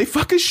 They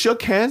fucking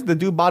shook hands. The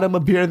dude bought him a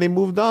beer and they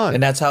moved on.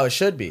 And that's how it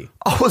should be.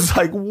 I was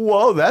like,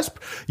 whoa,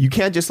 you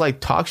can't just like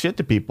talk shit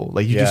to people.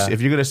 Like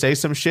if you're going to say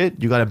some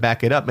shit, you got to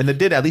back it up. And they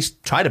did at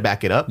least try to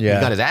back it up. Yeah.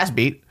 He got his ass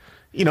beat.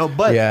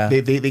 But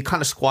they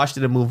kind of squashed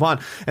it and move on.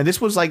 And this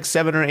was like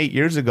 7 or 8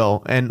 years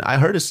ago. And I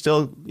heard it's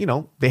still,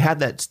 they had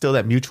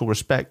that mutual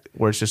respect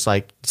where it's just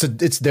like.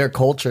 It's their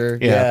culture.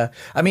 Yeah.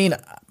 I mean,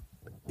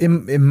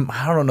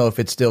 I don't know if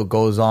it still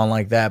goes on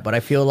like that, but I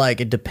feel like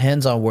it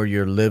depends on where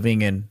you're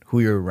living and who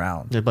you're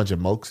around. There's a bunch of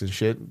mokes and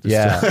shit.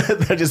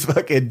 They're just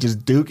fucking just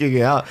duking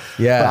it out.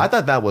 Yeah. But I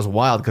thought that was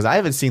wild because I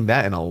haven't seen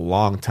that in a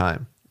long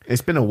time.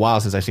 It's been a while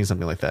since I've seen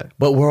something like that.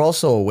 But we're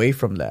also away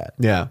from that.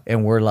 Yeah.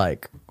 And we're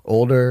like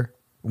older.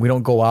 We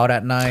don't go out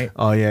at night.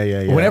 Oh,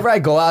 yeah. Whenever I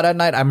go out at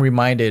night, I'm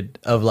reminded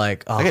of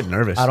like, I get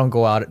nervous. I don't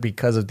go out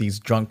because of these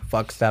drunk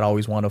fucks that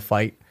always want to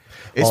fight.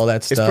 All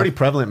that stuff. It's pretty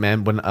prevalent,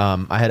 man. When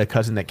I had a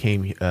cousin that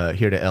came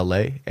here to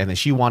LA, and then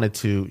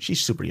she's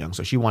super young,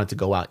 so she wanted to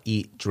go out,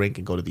 eat, drink,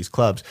 and go to these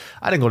clubs.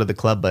 I didn't go to the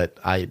club, but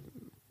a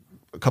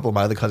couple of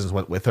my other cousins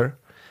went with her,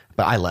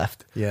 but I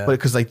left. Yeah. But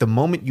because like the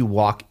moment you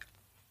walk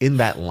in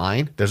that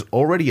line, there's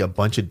already a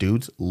bunch of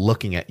dudes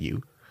looking at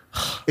you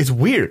It's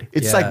weird.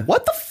 It's Yeah. like,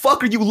 what the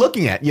fuck are you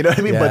looking at? You know what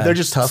I mean? But Yeah, they're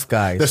just tough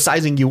guys. They're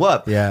sizing you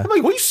up. Yeah. I'm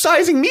like, what are you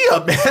sizing me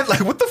up, man?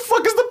 Like, what the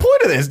fuck is the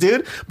point of this,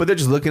 dude? But they're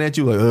just looking at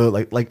you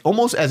like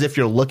almost as if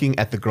you're looking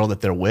at the girl that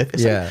they're with.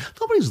 It's Yeah. like,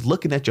 nobody's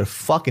looking at your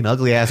fucking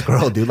ugly ass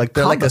girl, dude. Like,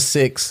 They're calm like the- a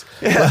 6.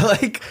 Yeah.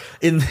 Like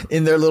in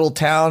their little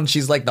town,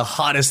 she's like the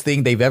hottest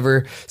thing they've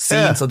ever seen.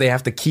 Yeah. So they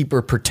have to keep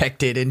her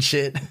protected and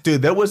shit.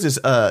 Dude, there was this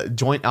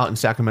joint out in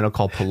Sacramento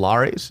called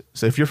Polaris.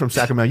 So if you're from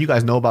Sacramento, you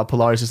guys know about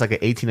Polaris. It's like an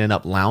 18 and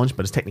up lounge,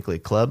 but it's technically a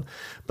club.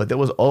 But there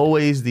was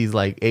always these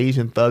like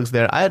Asian thugs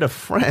there. I had a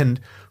friend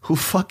who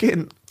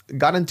fucking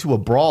got into a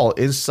brawl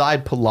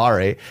inside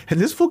Polare, and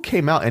this fool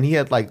came out and he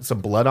had like some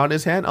blood on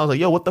his hand. I was like,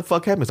 yo, what the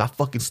fuck happened? I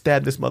fucking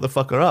stabbed this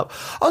motherfucker up.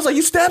 I was like,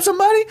 you stabbed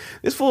somebody?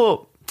 This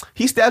fool,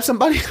 he stabbed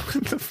somebody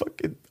with the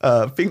fucking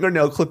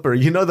fingernail clipper.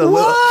 You know, the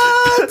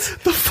What? little,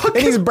 the fucking.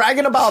 And he's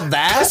bragging about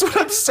that. That's what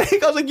I'm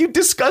saying. I was like, you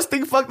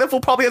disgusting fuck. That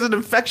fool probably has an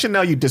infection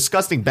now, you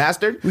disgusting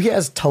bastard. He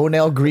has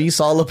toenail grease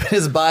all up in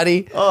his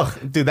body. Oh,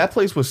 dude, that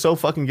place was so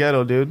fucking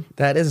ghetto, dude.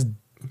 That is,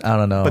 I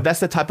don't know. But that's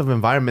the type of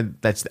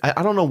environment that's,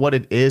 I don't know what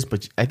it is,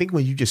 but I think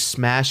when you just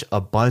smash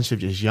a bunch of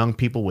just young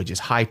people with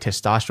just high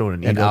testosterone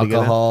and, and ego together-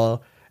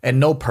 alcohol and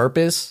no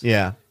purpose.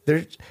 Yeah.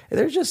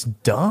 They're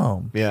just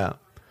dumb. Yeah.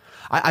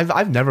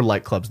 I've never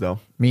liked clubs though.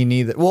 Me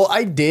neither. Well,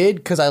 I did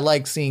because I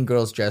like seeing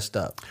girls dressed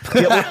up.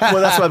 Yeah,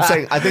 well, that's what I'm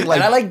saying. I think like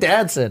and I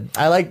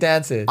like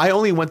dancing. I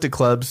only went to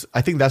clubs.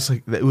 I think that's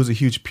like it was a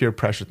huge peer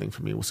pressure thing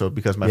for me. So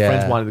because my Yeah.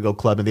 friends wanted to go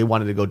club and they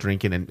wanted to go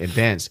drinking and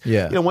dance.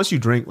 Yeah. You know, once you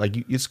drink, like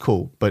it's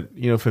cool. But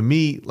you know, for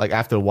me, like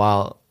after a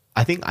while,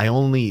 I think I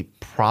only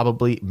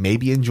probably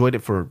maybe enjoyed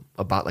it for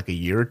about like a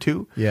year or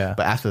two. Yeah.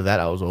 But after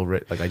that, I was over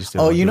it. Like I just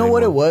didn't Oh, wanna you do know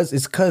what it anymore. was?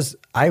 It's because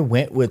I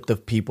went with the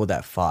people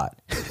that fought.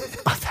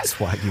 That's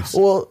why you.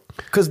 Well,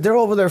 because they're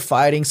over there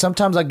fighting.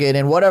 Sometimes I get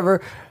in,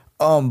 whatever.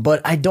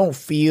 But I don't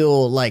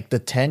feel like the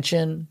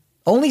tension.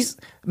 Only,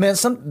 man,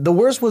 the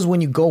worst was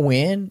when you go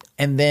in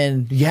and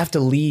then you have to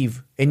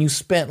leave and you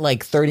spent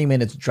like 30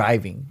 minutes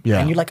driving. Yeah.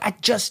 And you're like, I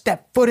just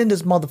stepped foot in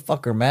this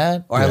motherfucker,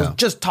 man. Or I was Yeah.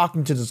 just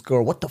talking to this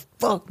girl. What the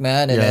fuck,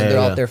 man? And Yeah, then they're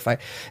yeah, out yeah. there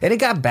fighting. And it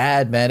got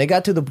bad, man. It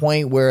got to the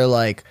point where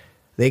like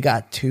they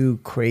got too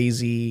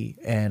crazy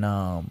and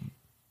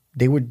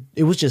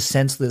it was just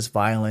senseless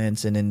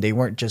violence, and then they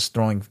weren't just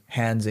throwing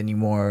hands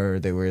anymore.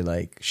 They were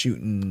like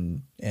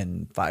shooting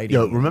and fighting.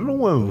 Yo, remember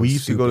when we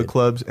used to go to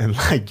clubs and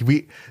like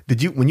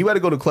when you had to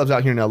go to clubs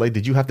out here in LA,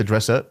 did you have to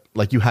dress up?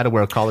 Like you had to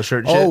wear a collar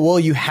shirt and shit? Oh, well,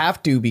 you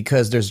have to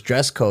because there's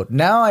dress code.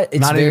 Now it's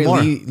Not very anymore.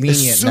 lenient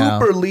It's super now.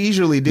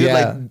 leisurely, dude. Yeah.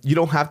 Like you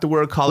don't have to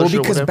wear a collar Well,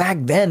 shirt. because whatever. back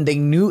then they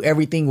knew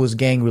everything was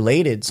gang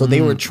related. So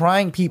they were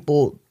trying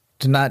people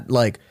to not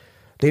like,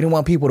 they didn't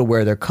want people to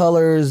wear their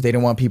colors. They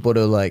didn't want people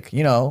to like,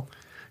 you know,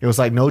 It was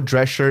like no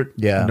dress shirt,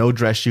 Yeah. no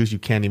dress shoes. You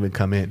can't even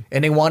come in.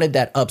 and they wanted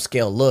that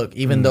upscale look,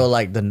 even though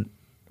like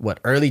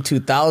early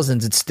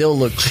 2000s, it still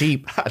looked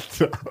cheap.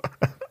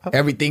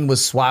 Everything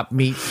was swap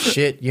meet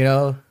shit, you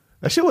know?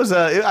 That shit was.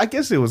 I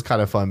guess it was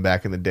kind of fun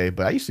back in the day.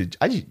 But you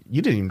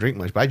didn't even drink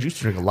much. But I used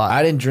to drink a lot.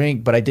 I didn't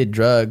drink, but I did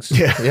drugs.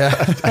 Yeah. Yeah.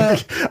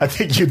 I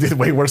think you did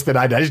way worse than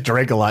I did. I just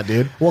drank a lot,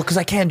 dude. Well, because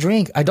I can't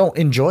drink. I don't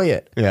enjoy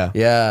it. Yeah.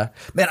 Yeah.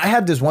 Man, I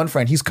had this one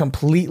friend. He's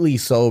completely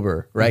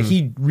sober, right?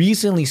 He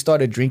recently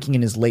started drinking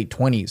in his late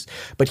 20s,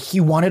 but he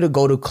wanted to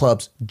go to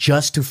clubs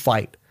just to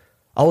fight.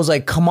 I was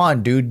like, come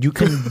on, dude. You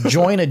can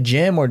join a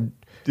gym or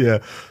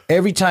Yeah.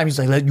 every time he's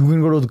like, you going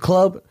to go to the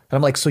club? And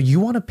I'm like, so you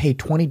want to pay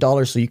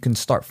 $20 so you can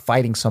start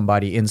fighting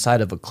somebody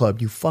inside of a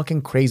club? You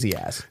fucking crazy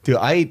ass. Dude,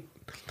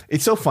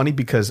 it's so funny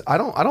because I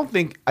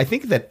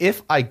think that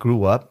if I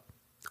grew up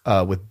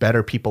with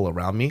better people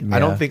around me, I Yeah.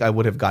 don't think I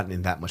would have gotten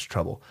in that much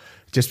trouble.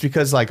 Just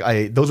because like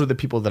those are the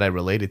people that I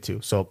related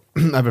to. So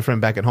I have a friend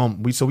back at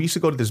home. We used to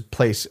go to this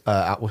place.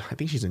 I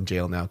think she's in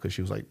jail now because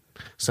she was like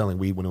selling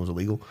weed when it was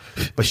illegal.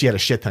 But she had a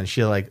shit ton.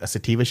 She had like a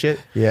sativa shit.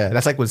 Yeah. And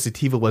that's like when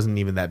sativa wasn't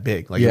even that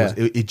big. Like Yeah.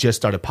 it just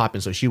started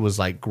popping. So she was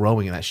like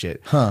growing in that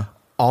shit. Huh.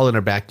 All in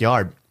her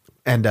backyard.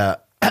 And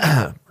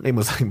her name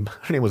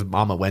was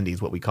Mama Wendy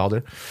is what we called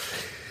her.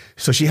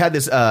 So she had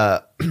this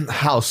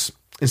house.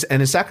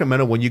 And in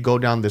Sacramento, when you go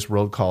down this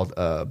road called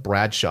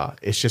Bradshaw,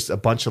 it's just a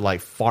bunch of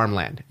like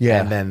farmland. Yeah.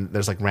 And then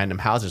there's like random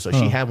houses. So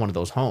she had one of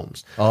those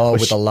homes. Oh,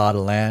 But with she- a lot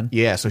of land.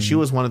 Yeah. So she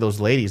was one of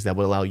those ladies that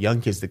would allow young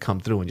kids to come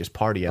through and just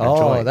party at her Oh,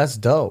 joint. that's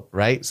dope.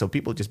 Right? So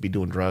people just be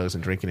doing drugs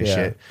and drinking and Yeah.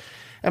 shit.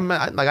 And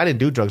I didn't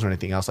do drugs or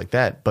anything else like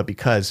that. But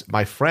because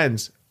my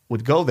friends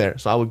would go there,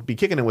 so I would be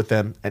kicking it with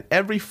them. And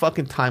every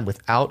fucking time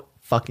without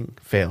fucking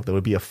fail, there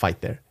would be a fight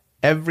there.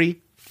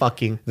 Every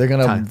fucking They're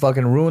going time. to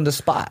fucking ruin the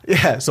spot.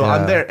 Yeah, so Yeah.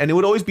 I'm there, and it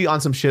would always be on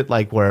some shit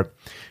like where,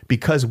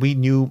 because we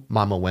knew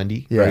Mama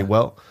Wendy very Yeah.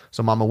 well.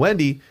 So Mama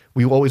Wendy,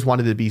 we always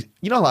wanted to be,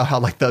 you know how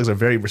like thugs are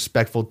very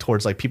respectful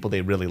towards like people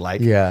they really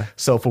like. Yeah.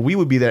 So we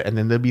would be there, and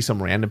then there'd be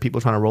some random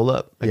people trying to roll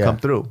up and Yeah. come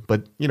through.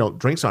 But you know,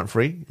 drinks aren't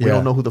free. We Yeah.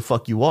 don't know who the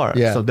fuck you are.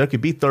 Yeah. So there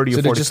could be 30 So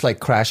or they're 40 just like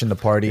crashing the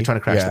party. they're trying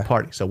to crash Yeah. the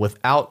party. So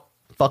without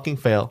fucking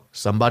fail,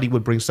 somebody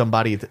would bring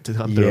somebody to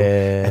come through,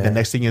 Yeah. and the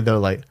next thing you know, they're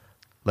like,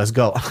 let's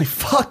go. I'm like,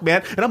 fuck,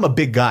 man. And I'm a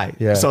big guy.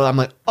 Yeah. So I'm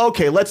like,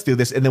 okay, let's do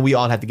this. And then we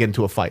all had to get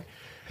into a fight.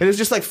 And it was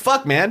just like,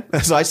 fuck, man.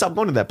 So I stopped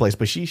going to that place.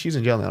 But she's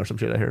in jail now or some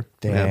shit, I hear.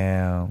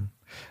 Damn.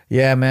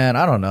 Yeah, man.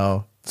 I don't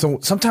know. So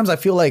sometimes I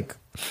feel like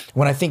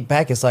when I think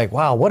back, it's like,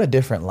 wow, what a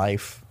different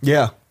life.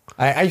 Yeah.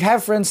 I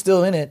have friends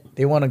still in it.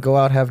 They want to go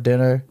out, have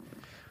dinner,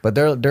 but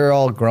they're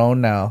all grown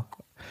now.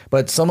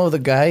 But some of the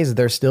guys,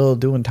 they're still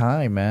doing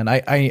time, man.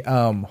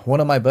 One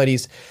of my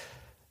buddies,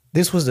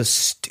 this was the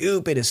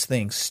stupidest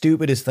thing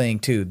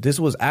too. This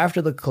was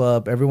after the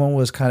club. Everyone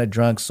was kind of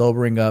drunk,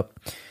 sobering up,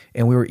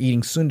 and we were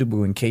eating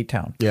sundubu in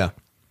K-Town. Yeah.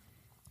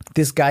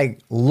 This guy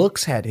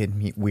looks at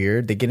him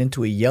weird. They get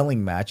into a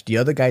yelling match. The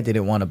other guy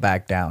didn't want to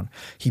back down.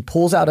 He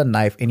pulls out a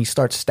knife and he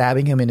starts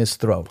stabbing him in his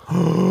throat.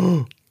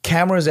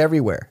 Cameras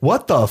everywhere.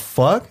 What the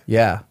fuck?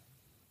 Yeah.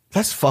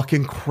 That's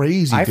fucking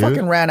crazy, I dude.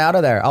 fucking ran out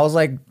of there. I was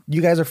like,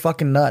 you guys are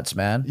fucking nuts,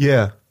 man.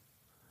 Yeah.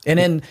 And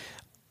then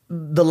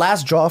the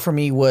last draw for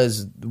me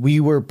was we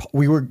were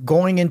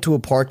going into a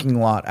parking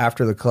lot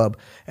after the club,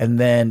 and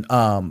then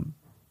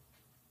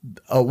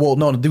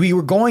we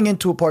were going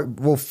into a park.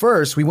 Well,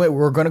 first we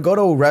were going to go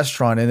to a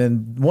restaurant, and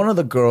then one of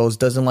the girls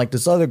doesn't like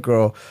this other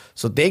girl,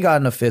 so they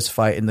got in a fist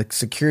fight, and the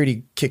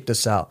security kicked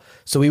us out.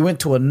 So we went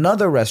to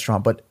another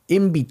restaurant, but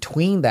in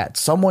between that,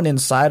 someone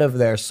inside of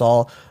there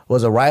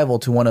was a rival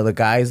to one of the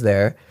guys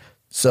there,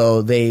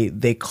 so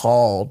they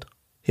called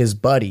his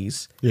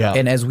buddies. Yeah.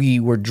 And as we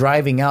were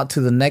driving out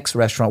to the next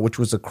restaurant, which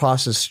was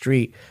across the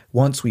street,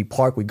 once we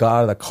parked, we got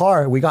out of the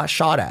car, we got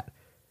shot at.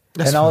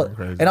 That's I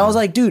crazy, was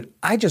like, dude,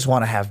 I just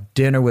want to have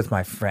dinner with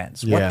my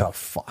friends. Yeah. What the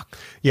fuck?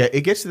 Yeah,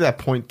 it gets to that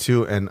point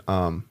too. And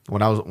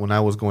when I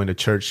was going to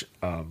church,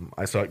 I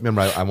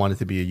wanted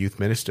to be a youth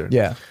minister.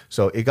 Yeah.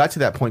 So it got to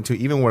that point too,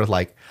 even where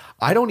like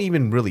I don't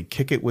even really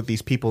kick it with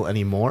these people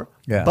anymore.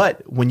 Yeah.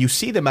 But when you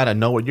see them out of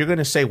nowhere, you're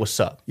gonna say what's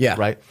up. Yeah.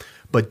 Right.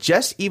 But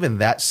just even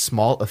that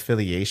small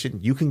affiliation,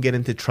 you can get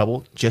into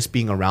trouble just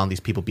being around these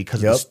people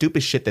because of the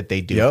stupid shit that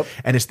they do. Yep.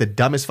 And it's the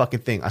dumbest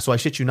fucking thing. So I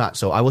shit you not.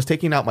 So I was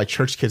taking out my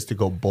church kids to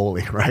go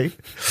bowling, right?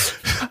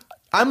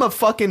 I'm a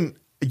fucking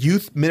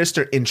youth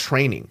minister in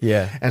training.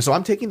 Yeah. And so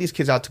I'm taking these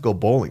kids out to go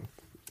bowling.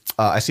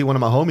 I see one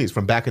of my homies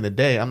from back in the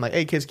day. I'm like,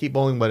 hey, kids, keep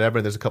bowling,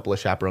 whatever. There's a couple of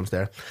chaperones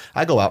there.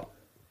 I go out.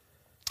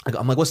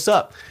 I'm like, what's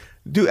up?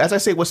 Dude, as I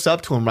say what's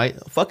up to him, right?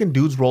 Fucking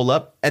dudes roll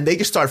up and they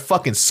just start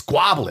fucking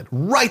squabbling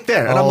right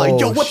there. And I'm like,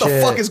 yo, what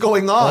the fuck is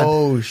going on?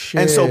 Oh,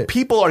 shit. And so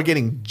people are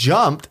getting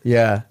jumped.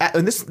 Yeah.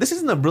 And this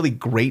isn't a really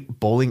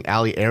great bowling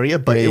alley area,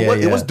 but Yeah,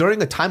 it was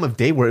during a time of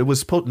day where it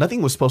was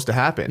nothing was supposed to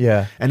happen.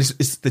 Yeah. And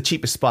it's the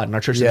cheapest spot, and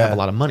our church didn't have a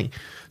lot of money.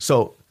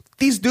 So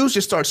these dudes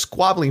just start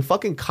squabbling.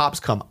 Fucking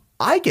cops come.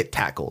 I get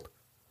tackled.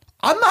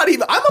 I'm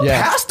a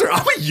pastor.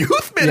 I'm a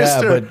youth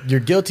minister. Yeah, but you're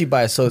guilty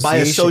by association. By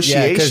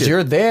association. Because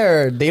you're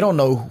there. They don't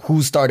know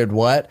who started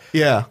what.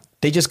 Yeah.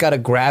 They just got to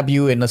grab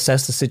you and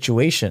assess the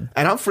situation.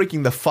 And I'm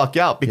freaking the fuck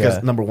out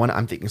because number one,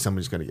 I'm thinking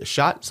somebody's going to get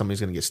shot. Somebody's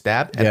going to get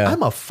stabbed. And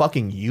I'm a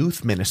fucking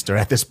youth minister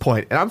at this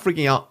point. And I'm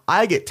freaking out.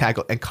 I get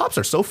tackled. And cops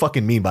are so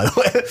fucking mean, by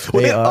the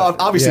way. Well,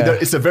 obviously,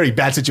 it's a very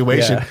bad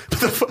situation. Yeah.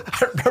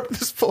 But I remember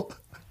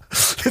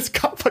this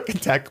cop fucking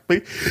tackled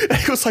me. And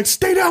he was like,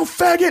 stay down,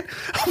 faggot.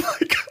 I'm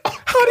like,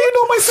 how do you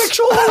know my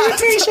sexual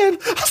orientation?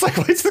 I was like,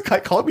 why is the guy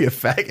calling me a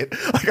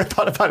faggot? Like, I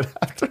thought about it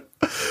after.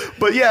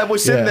 But yeah, we're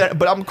sitting there.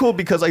 But I'm cool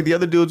because like the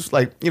other dudes,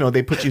 like, you know,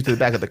 they put you to the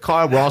back of the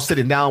car. We're all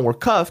sitting down. We're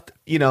cuffed,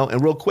 you know,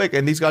 and real quick.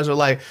 And these guys are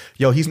like,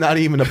 yo, he's not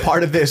even a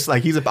part of this.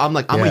 Like, I'm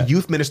a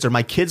youth minister.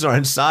 My kids are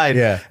inside.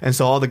 Yeah. And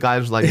so all the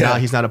guys were like, nah,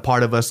 he's not a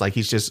part of us. Like,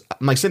 he's just,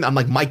 I'm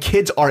like, my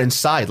kids are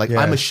inside. Like,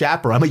 I'm a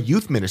chaperone. I'm a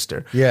youth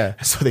minister. Yeah.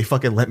 And so they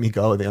fucking let me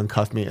go. They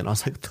uncuffed me. And I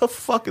was like, the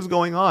fuck is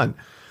going on?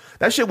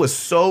 That shit was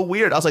so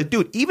weird. I was like,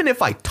 dude, even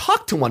if I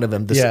talk to one of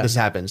them, this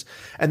happens.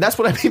 And that's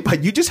what I mean by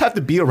you just have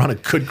to be around a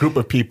good group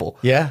of people.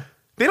 Yeah.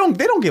 They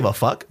don't give a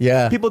fuck.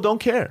 Yeah. People don't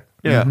care.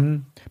 Yeah.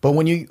 Mm-hmm. But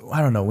when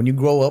you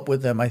grow up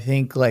with them, I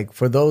think like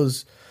for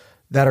those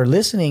that are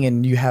listening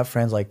and you have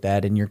friends like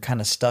that and you're kind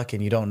of stuck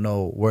and you don't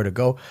know where to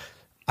go,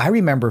 I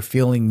remember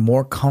feeling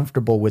more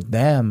comfortable with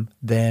them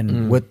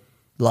than with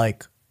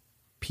like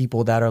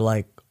people that are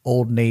like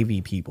Old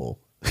Navy people.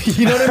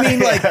 You know what I mean?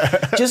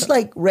 Like just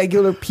like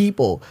regular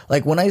people.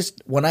 Like when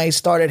I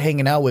started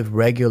hanging out with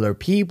regular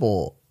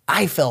people,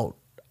 I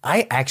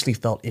actually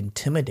felt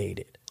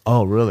intimidated.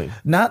 Oh, really?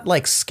 Not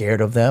like scared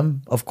of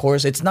them, of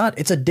course. It's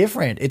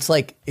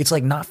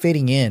like not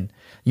fitting in.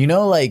 You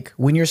know, like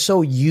when you're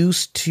so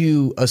used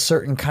to a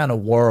certain kind of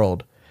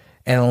world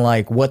and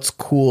like what's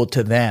cool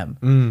to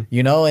them,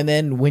 you know, and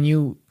then when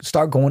you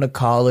start going to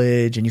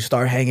college and you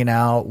start hanging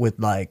out with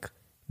like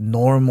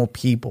normal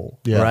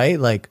people, right?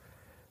 Like,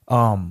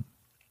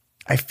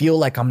 I feel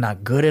like I'm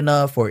not good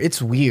enough, or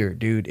it's weird,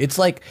 dude.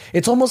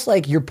 It's almost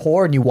like you're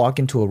poor and you walk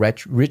into a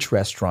rich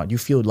restaurant. You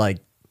feel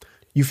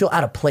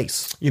out of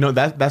place. You know,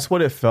 that's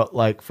what it felt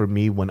like for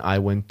me when I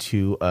went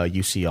to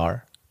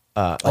UCR.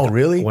 Oh,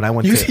 really? When I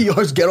went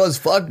UCR's ghetto as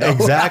fuck, though.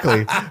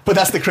 Exactly. But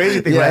that's the crazy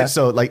thing, right?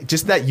 So like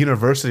just that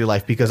university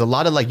life, because a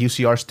lot of like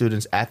UCR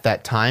students at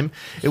that time,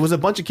 it was a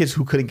bunch of kids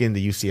who couldn't get into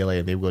UCLA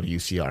and they would go to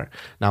UCR.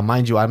 Now,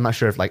 mind you, I'm not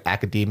sure if like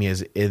academia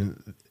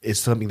is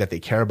something that they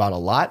care about a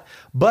lot,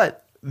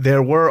 but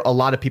there were a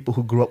lot of people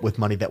who grew up with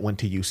money that went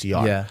to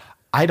UCR. Yeah.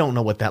 I don't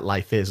know what that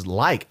life is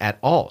like at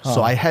all.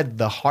 So I had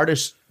the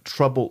hardest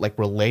trouble like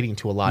relating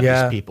to a lot of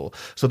these people.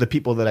 So the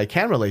people that I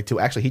can relate to,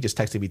 actually, he just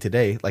texted me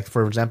today. Like,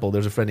 for example,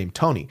 there's a friend named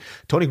Tony.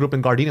 Tony grew up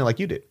in Gardena like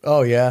you did.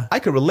 Oh, yeah. I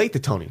could relate to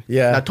Tony.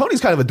 Yeah. Now,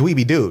 Tony's kind of a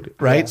dweeby dude,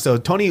 right? Yeah. So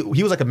Tony,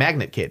 he was like a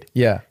magnet kid.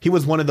 Yeah. He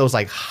was one of those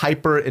like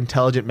hyper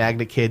intelligent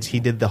magnet kids.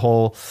 He did the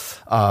whole,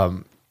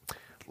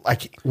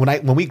 like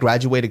when we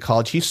graduated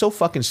college, he's so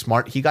fucking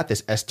smart. He got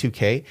this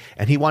S2K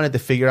and he wanted to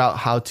figure out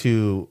how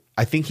to,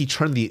 I think he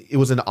turned it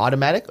was an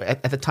automatic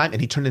at the time, and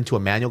he turned it into a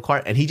manual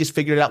car, and he just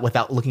figured it out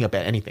without looking up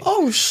at anything.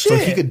 Oh, So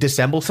shit. he could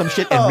disassemble some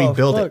shit and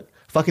rebuild fuck. it.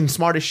 Fucking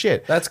smart as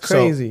shit. That's So-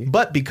 crazy.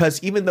 but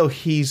because even though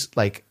he's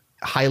like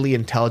highly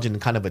intelligent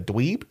and kind of a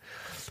dweeb,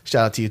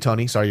 shout out to you,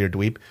 Tony. Sorry you're a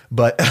dweeb.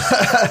 But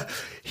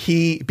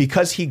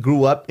because he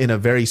grew up in a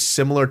very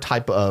similar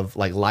type of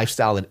like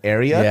lifestyle and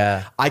area,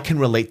 Yeah. I can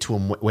relate to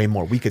him way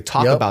more. We could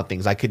talk Yep. about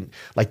things. I could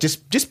like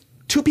just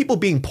two people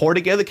being poor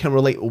together can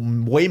relate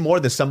way more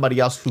than somebody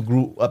else who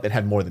grew up and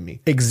had more than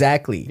me.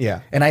 Exactly.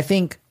 Yeah. And I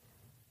think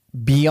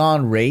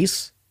beyond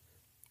race,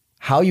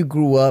 how you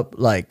grew up,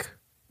 like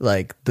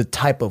the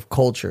type of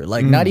culture,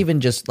 like not even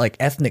just like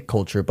ethnic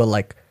culture, but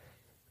like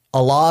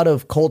a lot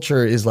of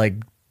culture is like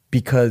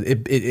because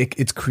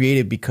it's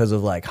created because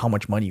of like how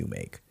much money you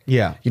make.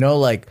 Yeah. You know,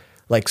 like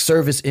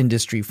service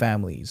industry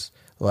families,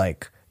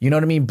 like, you know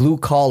what I mean? Blue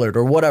collared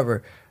or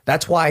whatever.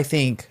 That's why I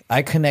think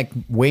I connect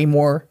way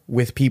more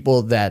with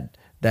people that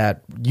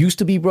used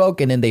to be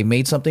broke and then they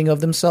made something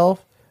of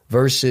themselves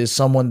versus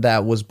someone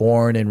that was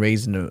born and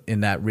raised in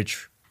that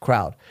rich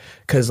crowd.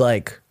 Cause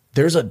like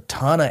there's a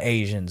ton of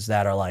Asians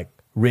that are like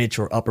rich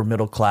or upper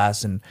middle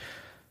class. And,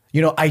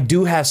 you know, I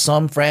do have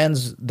some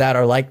friends that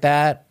are like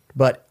that,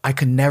 but I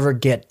could never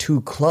get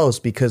too close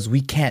because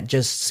we can't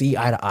just see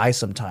eye to eye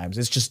sometimes.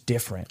 It's just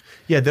different.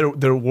 Yeah,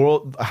 their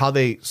world, how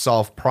they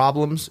solve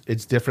problems,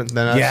 it's different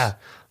than us. Yeah.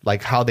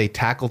 Like how they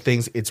tackle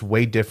things, it's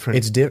way different.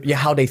 It's yeah,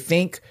 how they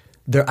think,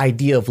 their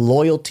idea of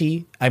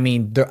loyalty. I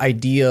mean, their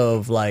idea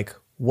of like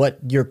what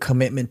your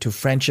commitment to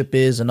friendship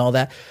is and all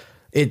that.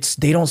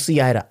 They don't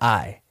see eye to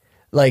eye.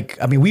 Like,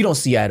 I mean, we don't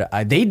see eye to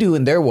eye. They do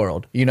in their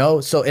world, you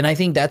know? So, and I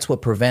think that's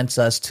what prevents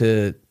us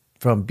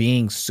from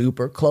being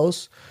super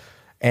close.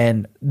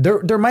 And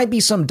there might be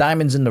some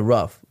diamonds in the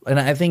rough.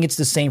 And I think it's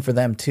the same for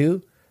them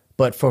too.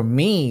 But for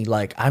me,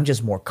 like, I'm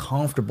just more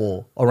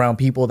comfortable around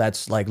people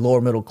that's like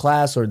lower middle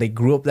class or they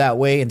grew up that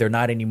way and they're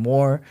not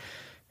anymore.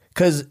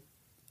 Cause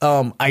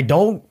I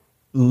don't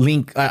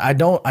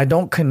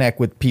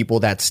connect with people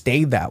that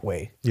stayed that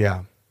way.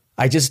 yeah.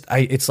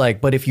 It's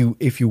like, but if you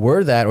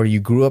were that or you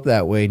grew up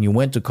that way and you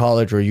went to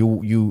college or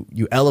you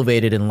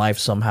elevated in life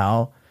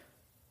somehow,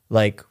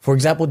 like, for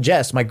example,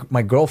 Jess,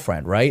 my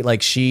girlfriend, right?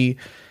 Like she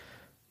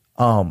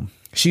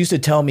used to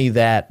tell me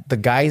that the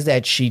guys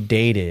that she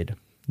dated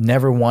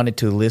never wanted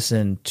to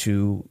listen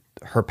to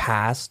her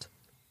past,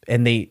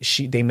 and they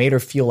made her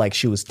feel like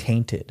she was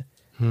tainted,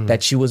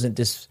 that she wasn't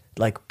this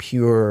like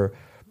pure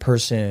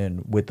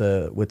person with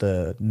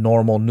a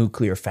normal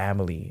nuclear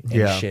family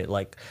and shit.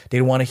 Like they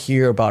didn't want to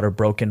hear about her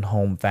broken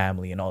home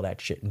family and all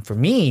that shit. And for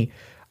me,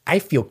 I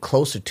feel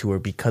closer to her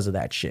because of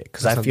that shit.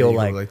 Because I feel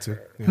like,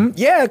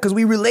 yeah, because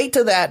we relate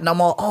to that, and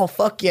I'm all, oh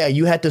fuck yeah,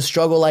 you had to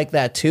struggle like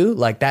that too.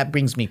 Like that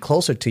brings me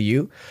closer to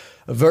you,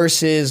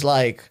 versus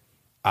like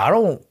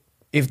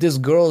if this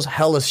girl's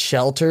hella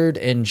sheltered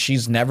and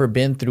she's never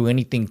been through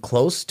anything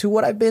close to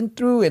what I've been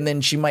through, and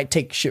then she might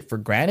take shit for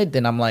granted,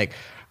 then I'm like,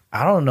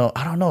 I don't know.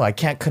 I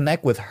can't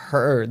connect with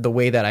her the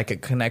way that I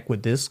could connect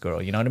with this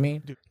girl. You know what I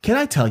mean? Can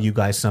I tell you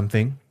guys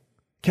something?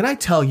 Can I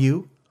tell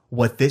you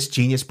what this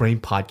Genius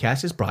Brain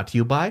podcast is brought to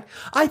you by?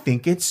 I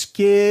think it's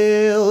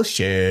Skillshare.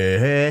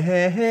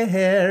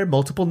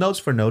 Multiple notes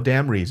for no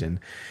damn reason.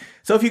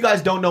 So if you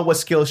guys don't know what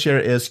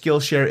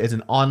Skillshare is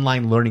an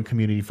online learning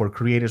community for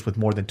creators with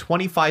more than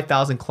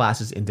 25,000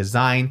 classes in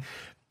design,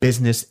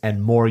 business,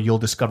 and more. You'll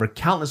discover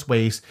countless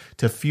ways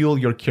to fuel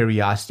your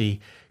curiosity,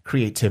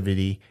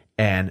 creativity,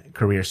 and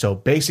career. So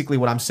basically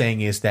what I'm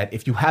saying is that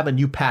if you have a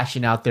new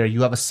passion out there,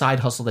 you have a side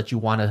hustle that you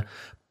want to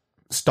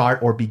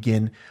start or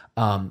begin,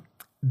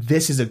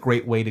 this is a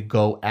great way to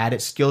go at it.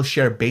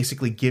 Skillshare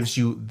basically gives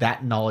you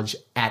that knowledge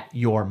at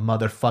your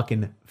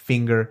motherfucking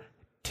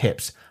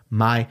fingertips,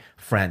 my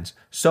friends.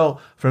 So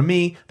for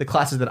me, the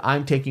classes that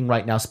I'm taking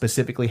right now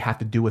specifically have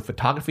to do with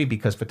photography,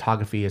 because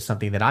photography is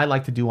something that I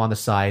like to do on the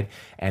side.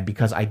 And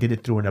because I did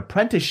it through an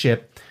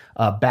apprenticeship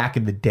back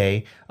in the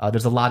day,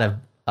 there's a lot of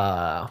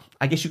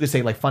I guess you could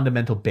say like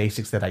fundamental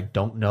basics that I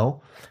don't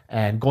know,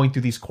 and going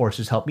through these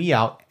courses helped me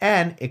out,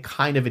 and it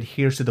kind of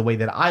adheres to the way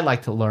that I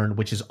like to learn,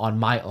 which is on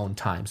my own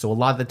time. So a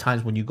lot of the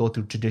times when you go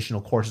through traditional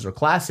courses or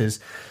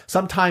classes,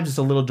 sometimes it's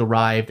a little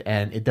derived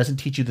and it doesn't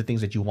teach you the things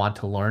that you want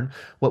to learn.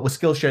 What with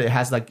Skillshare, it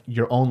has like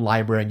your own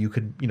library, and you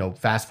could, you know,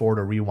 fast forward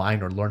or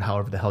rewind or learn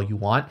however the hell you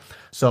want.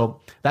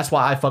 So that's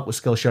why I fuck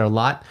with Skillshare a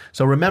lot.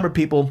 So remember,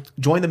 people,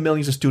 join the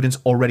millions of students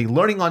already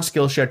learning on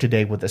Skillshare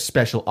today with a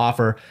special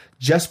offer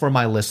just for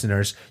my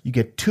listeners. You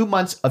get 2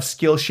 months of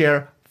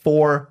Skillshare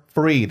for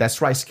free.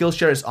 That's right.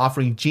 Skillshare is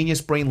offering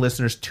Genius Brain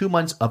listeners 2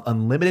 months of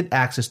unlimited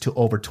access to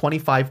over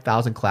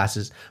 25,000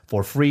 classes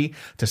for free.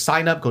 To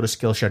sign up, go to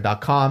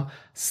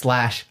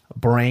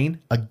Skillshare.com/brain.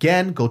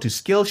 Again, go to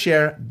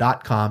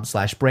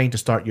Skillshare.com/brain to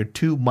start your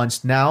 2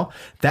 months now.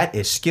 That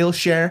is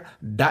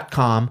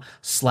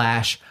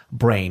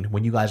Skillshare.com/brain.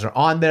 When you guys are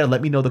on there,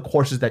 let me know the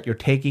courses that you're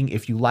taking.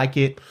 If you like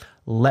it,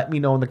 let me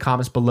know in the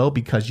comments below,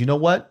 because you know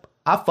what?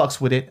 I fucks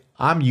with it.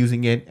 I'm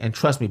using it. And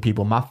trust me,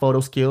 people, my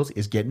photo skills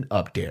is getting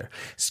up there.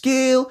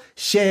 Skillshare.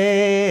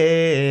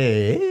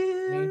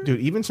 Dude,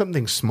 even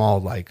something small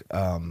like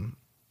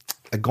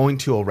going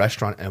to a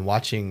restaurant and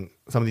watching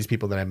some of these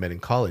people that I met in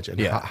college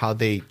and how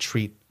they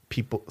treat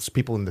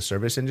people in the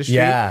service industry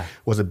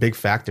was a big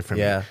factor for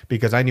me,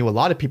 because I knew a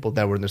lot of people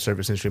that were in the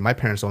service industry. My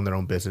parents own their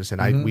own business,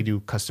 and we do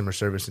customer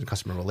service and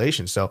customer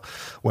relations. So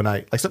when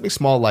I like something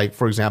small, like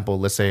for example,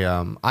 let's say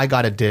I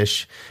got a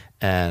dish,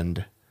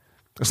 and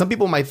some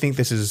people might think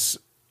this is,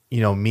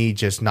 me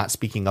just not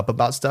speaking up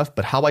about stuff,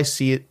 but how I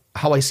see it,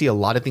 how I see a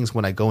lot of things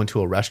when I go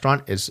into a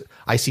restaurant is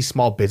I see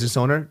small business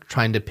owner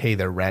trying to pay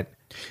their rent.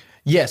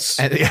 Yes.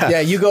 And,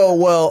 you go,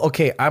 well,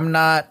 okay, I'm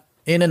not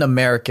in an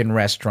American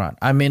restaurant.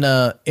 I'm in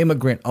a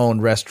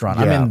immigrant-owned restaurant.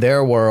 I'm in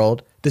their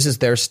world. This is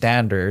their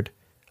standard.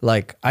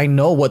 Like, I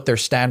know what their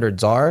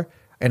standards are,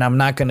 and I'm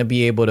not going to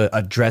be able to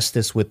address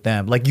this with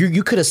them. Like,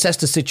 you could assess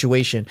the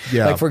situation.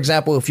 Yeah. Like, for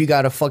example, if you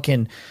got a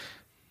fucking,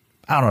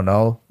 I don't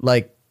know,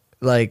 like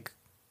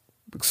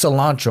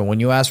cilantro, when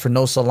you ask for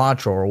no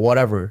cilantro or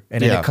whatever,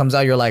 and then it comes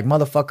out, you're like,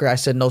 motherfucker, I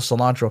said no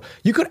cilantro.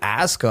 You could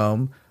ask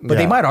them, but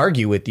they might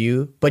argue with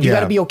you, but you got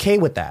to be okay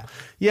with that.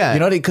 Yeah. You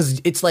know,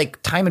 because it's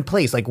like time and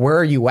place. Like, where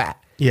are you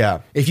at? Yeah.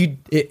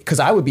 Because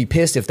I would be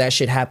pissed if that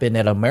shit happened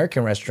at an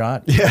American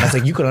restaurant. Yeah. I was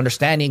like, you could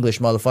understand English,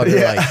 motherfucker.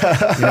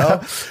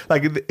 Yeah.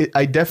 Like,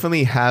 I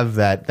definitely have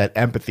that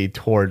empathy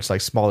towards like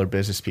smaller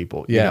business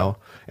people, you know,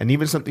 and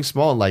even something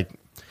small, like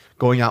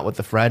going out with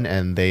a friend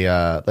and they,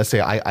 let's say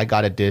I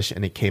got a dish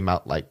and it came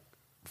out like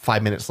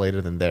 5 minutes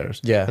later than theirs.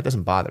 Yeah. That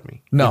doesn't bother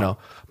me. No. You know?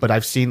 But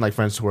I've seen like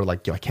friends who are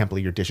like, yo, I can't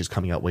believe your dish is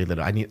coming out way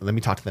later. Let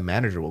me talk to the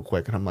manager real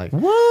quick. And I'm like,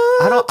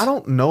 what? I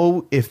don't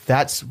know if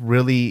that's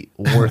really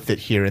worth it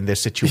here in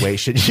this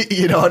situation.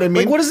 You know what I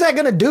mean? Like, what is that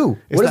going to do?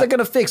 What is that going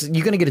to fix?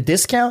 You going to get a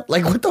discount?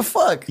 Like, what the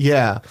fuck?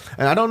 Yeah.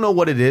 And I don't know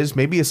what it is.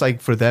 Maybe it's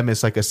like for them,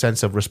 it's like a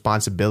sense of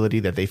responsibility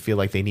that they feel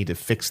like they need to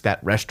fix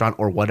that restaurant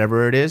or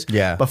whatever it is.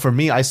 Yeah. But for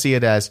me, I see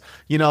it as,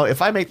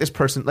 if I make this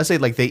person, let's say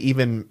like they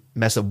even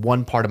mess up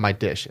one part of my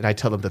dish and I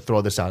tell them to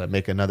throw this out and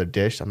make another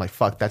dish. I'm like,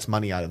 fuck, that's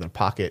money out of their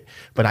pocket.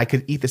 But I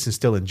could eat this and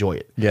still enjoy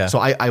it. Yeah. So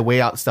I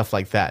weigh out stuff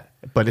like that.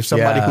 But if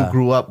somebody who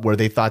grew up where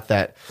they thought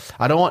that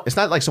it's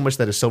not like so much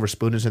that a silver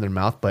spoon is in their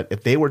mouth, but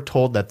if they were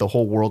told that the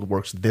whole world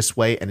works this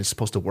way and it's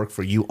supposed to work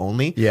for you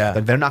only,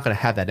 then they're not going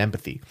to have that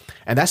empathy.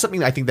 And that's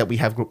something I think that we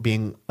have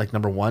being like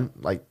number one,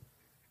 like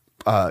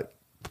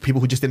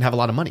people who just didn't have a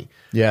lot of money.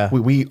 Yeah.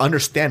 We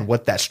understand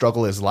what that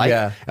struggle is like.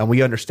 Yeah. And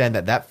we understand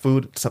that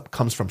food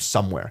comes from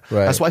somewhere.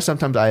 Right. That's why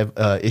sometimes I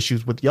have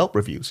issues with Yelp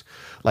reviews.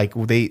 Like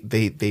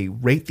they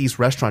rate these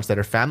restaurants that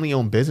are family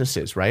owned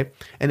businesses, right?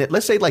 And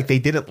let's say like they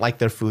didn't like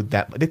their food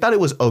they thought it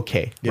was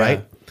okay,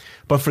 right?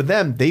 But for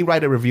them, they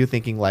write a review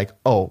thinking like,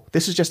 oh,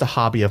 this is just a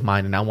hobby of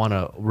mine and I want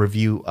to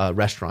review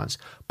restaurants.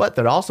 But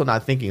they're also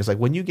not thinking, it's like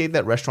when you gave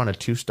that restaurant a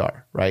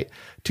 2-star, right?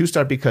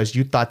 2-star because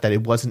you thought that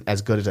it wasn't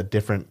as good as a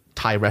different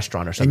Thai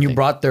restaurant or something. And you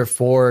brought their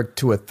 4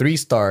 to a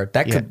 3-star.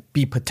 That could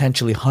be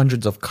potentially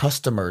hundreds of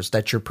customers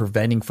that you're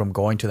preventing from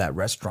going to that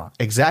restaurant.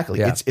 Exactly.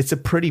 Yeah. It's a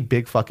pretty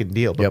big fucking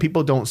deal. But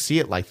people don't see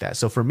it like that.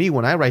 So for me,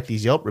 when I write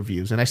these Yelp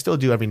reviews, and I still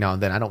do every now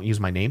and then, I don't use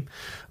my name,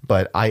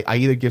 but I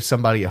either give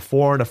somebody a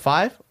 4 and a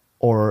 5,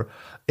 or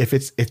if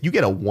you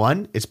get a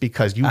 1, it's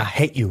because I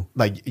hate you.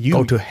 Like you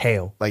go to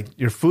hell. Like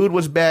your food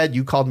was bad.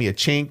 You called me a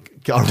chink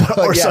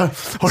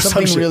or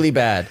something really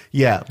bad.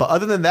 Yeah, but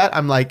other than that,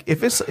 I'm like,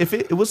 if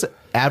it was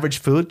average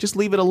food, just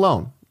leave it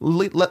alone.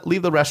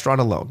 Leave the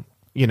restaurant alone.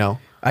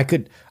 I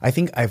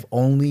think I've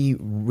only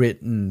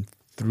written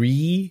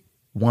 3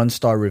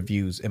 1-star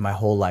reviews in my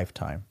whole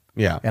lifetime.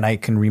 Yeah, and I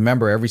can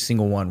remember every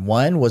single one.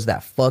 One was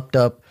that fucked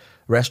up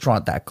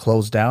restaurant that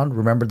closed down.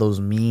 Remember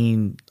those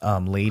mean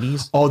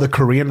ladies? Oh, the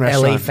Korean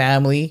restaurant. LA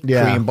Family,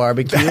 Korean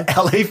barbecue.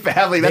 LA Family, that's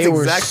exactly. They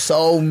were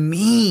so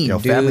mean,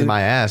 dude. Family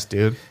my ass,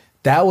 dude.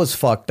 That was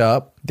fucked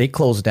up. They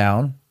closed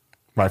down.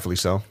 Rightfully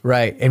so.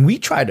 Right. And we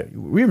tried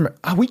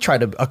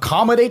to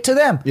accommodate to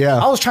them. Yeah.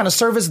 I was trying to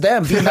service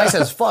them, be nice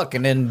as fuck,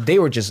 and then they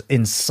were just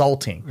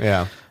insulting.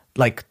 Yeah.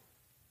 Like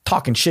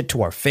talking shit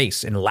to our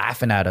face and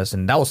laughing at us,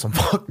 and that was some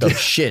fucked up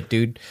shit,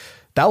 dude.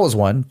 That was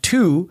one.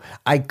 2,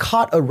 I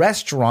caught a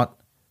restaurant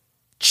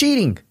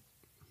cheating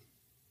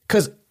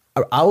because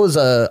I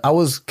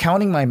was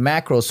counting my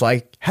macros, so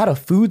I had a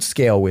food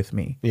scale with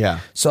me. Yeah.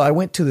 So I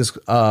went to this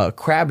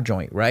crab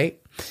joint, right?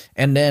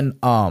 And then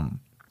I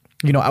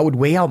would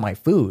weigh out my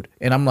food,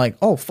 and I'm like,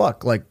 oh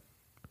fuck, like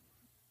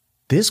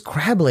this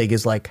crab leg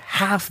is like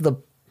half the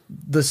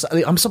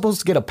I'm supposed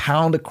to get a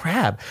pound of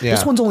crab. Yeah.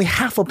 This one's only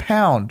half a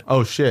pound.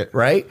 Oh shit.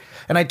 Right?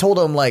 And I told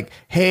him like,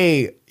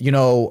 hey,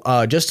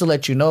 just to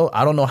let you know,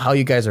 I don't know how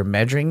you guys are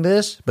measuring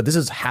this, but this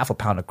is half a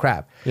pound of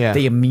crab. Yeah.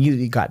 They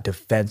immediately got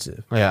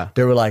defensive. Yeah.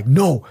 They were like,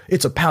 no,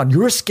 it's a pound.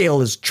 Your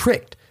scale is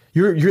tricked.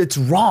 It's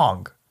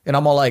wrong. And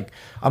I'm like,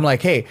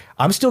 hey,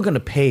 I'm still gonna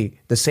pay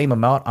the same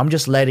amount. I'm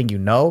just letting you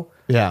know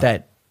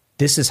that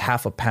this is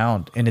half a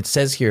pound. And it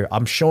says here,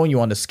 I'm showing you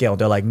on the scale.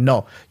 They're like,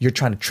 no, you're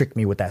trying to trick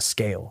me with that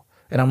scale.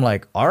 And I'm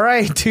like, all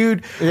right,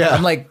 dude. Yeah.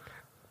 I'm like,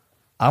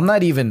 I'm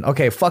not even,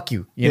 okay, fuck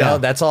you. You know,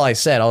 that's all I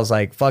said. I was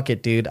like, fuck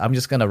it, dude. I'm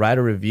just going to write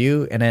a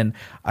review. And then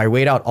I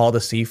weighed out all the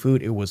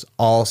seafood. It was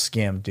all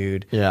skimmed,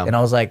 dude. Yeah. And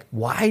I was like,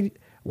 why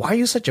are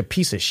you such a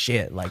piece of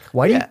shit? Like,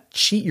 why do you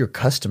cheat your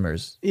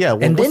customers? Yeah.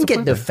 Well, and then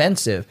get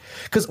defensive?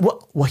 Because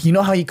you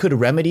know how he could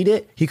have remedied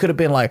it? He could have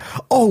been like,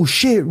 oh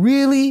shit,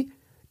 really?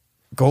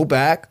 Go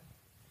back,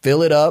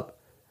 fill it up.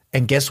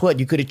 And guess what?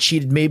 You could have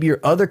cheated maybe your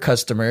other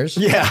customers.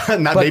 Yeah.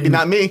 Maybe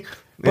not me.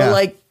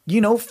 But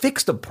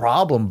fix the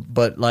problem.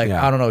 But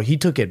I don't know. He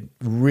took it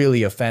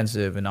really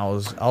offensive. And I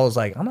was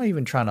like, I'm not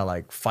even trying to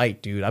like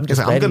fight, dude. I'm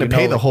just I'm going to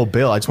pay the whole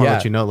bill. I just want to Yeah.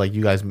 let you know, like,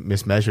 you guys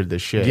mismeasured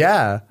this shit.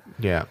 Yeah.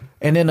 Yeah.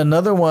 And then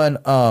another one,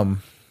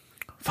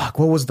 what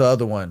was the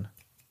other one?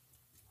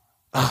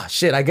 Ah,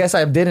 shit. I guess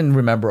I didn't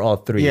remember all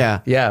three.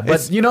 Yeah. Yeah.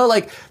 But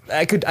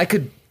I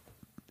could,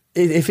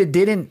 if it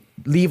didn't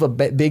leave a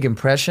big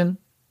impression,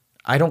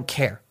 I don't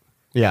care.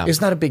 Yeah.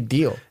 It's not a big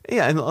deal.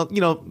 Yeah.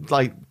 And,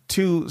 like,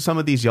 to some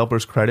of these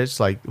Yelpers' credits,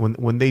 like,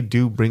 when they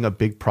do bring up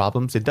big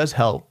problems, it does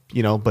help,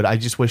 but I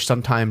just wish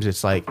sometimes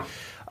it's like,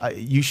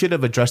 you should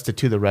have addressed it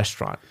to the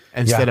restaurant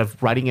instead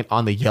of writing it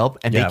on the Yelp,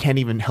 and they can't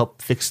even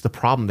help fix the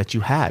problem that you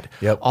had.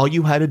 Yep. All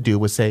you had to do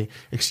was say,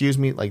 excuse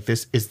me, like,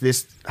 is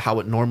this how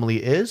it normally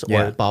is?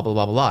 Or blah, blah, blah,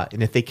 blah, blah.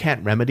 And if they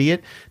can't remedy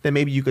it, then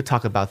maybe you could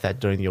talk about that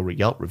during your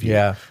Yelp review.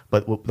 Yeah.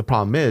 But the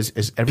problem is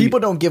people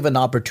don't give an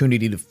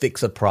opportunity to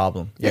fix a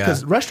problem. Yeah,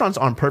 because restaurants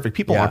aren't perfect.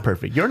 People aren't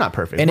perfect. You're not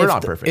perfect. We're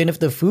not perfect. And if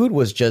the food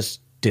was just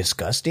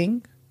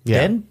disgusting,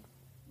 then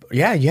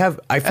you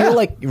have, I feel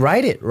like,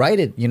 write it,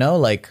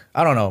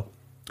 I don't know.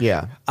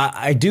 Yeah.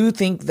 I do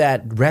think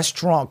that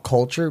restaurant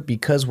culture,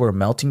 because we're a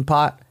melting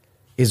pot,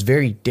 is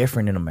very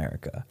different in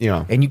America.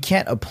 Yeah. And you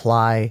can't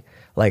apply,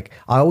 like,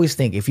 I always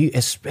think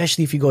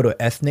especially if you go to an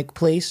ethnic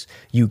place,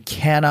 you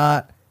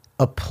can't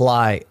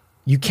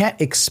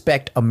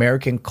expect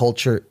American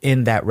culture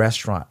in that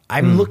restaurant.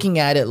 I'm looking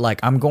at it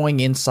like I'm going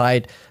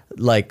inside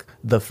like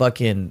the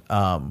fucking,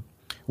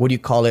 what do you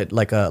call it?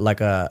 Like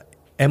a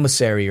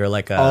emissary or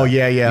like a,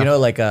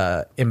 like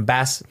a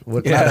ambassador. I know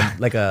what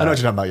you're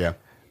talking about. Yeah.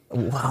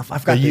 Wow,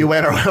 I've got the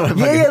UN or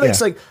whatever. It's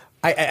like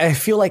I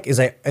feel like as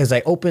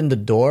I open the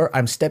door,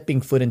 I'm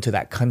stepping foot into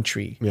that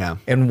country. Yeah.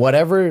 And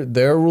whatever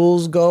their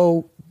rules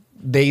go,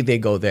 they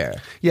go there.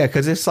 Yeah,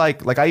 because it's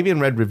like I even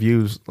read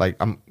reviews. Like,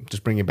 I'm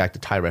just bringing it back to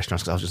Thai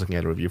restaurants because I was just looking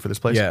at a review for this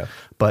place. Yeah.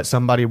 But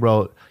somebody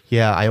wrote,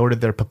 yeah, I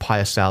ordered their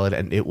papaya salad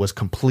and it was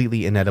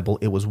completely inedible.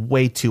 It was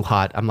way too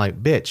hot. I'm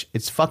like, bitch,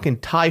 it's fucking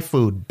Thai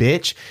food,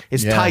 bitch.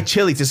 It's Thai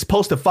chilies. It's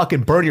supposed to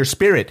fucking burn your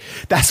spirit.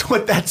 That's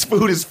what that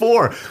food is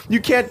for.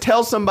 You can't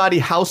tell somebody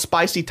how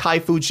spicy Thai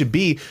food should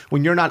be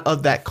when you're not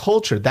of that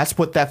culture. That's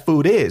what that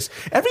food is.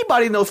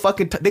 Everybody knows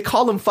they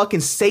call them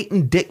fucking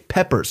Satan dick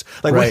peppers.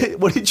 Like,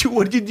 what did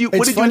you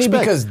It's funny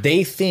expect? because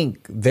they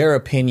think their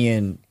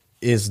opinion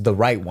is the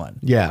right one.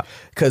 Yeah.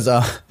 Because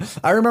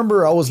I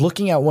remember I was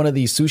looking at one of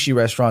these sushi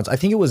restaurants. I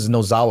think it was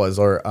Nozawa's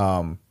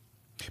or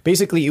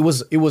basically it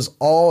was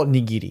all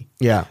nigiri.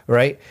 Yeah.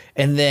 Right?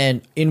 And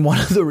then in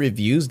one of the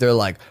reviews, they're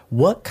like,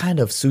 what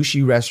kind of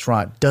sushi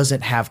restaurant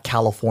doesn't have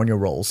California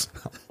rolls?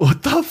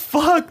 What the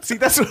fuck? See,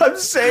 that's what I'm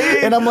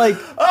saying. And I'm like,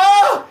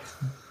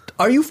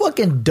 are you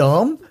fucking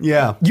dumb?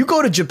 Yeah. You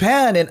go to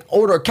Japan and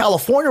order a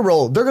California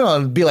roll, they're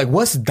going to be like,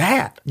 what's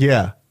that?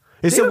 Yeah.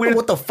 It's They don't weird. Know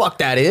what the fuck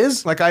that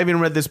is? Like, I even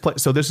read this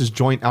place. So there's this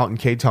joint out in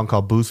K-Town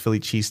called Boo's Philly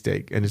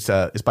Cheesesteak, and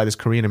it's by this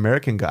Korean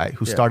American guy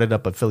who started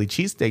up a Philly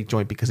cheesesteak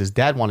joint because his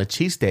dad wanted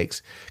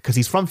cheesesteaks because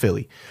he's from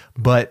Philly,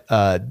 but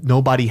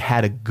nobody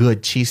had a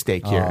good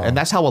cheesesteak here, and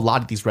that's how a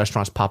lot of these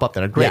restaurants pop up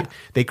that are great. Yeah.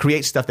 They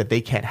create stuff that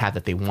they can't have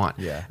that they want,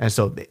 and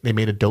so they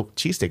made a dope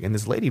cheesesteak. And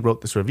this lady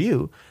wrote this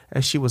review,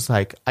 and she was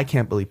like, "I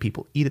can't believe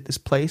people eat at this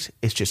place.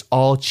 It's just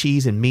all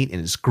cheese and meat,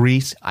 and it's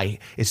grease.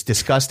 It's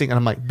disgusting." And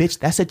I'm like, "Bitch,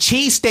 that's a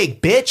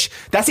cheesesteak, bitch.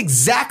 That's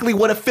exactly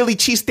what a Philly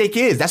cheesesteak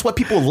is. That's what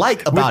people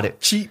like about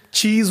it. Cheap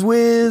cheese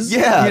whiz.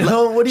 Yeah. You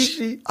know, what do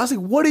you... I was like,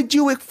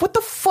 what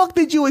the fuck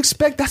did you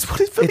expect? That's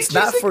what Philly It's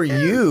not for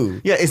you.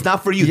 Yeah, it's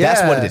not for you. Yeah.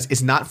 That's what it is.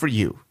 It's not for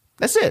you.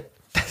 That's it.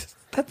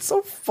 That's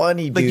so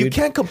funny, dude. Like, you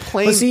can't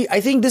complain. But see,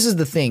 I think this is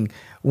the thing.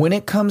 When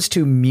it comes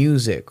to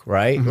music,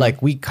 right? Mm-hmm.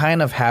 Like, we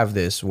kind of have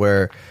this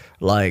where,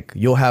 like,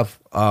 you'll have,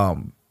 I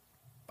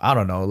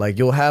don't know, like,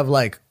 you'll have,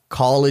 like,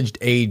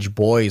 college-age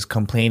boys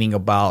complaining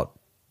about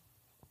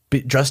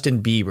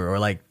Justin Bieber or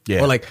like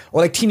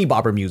teeny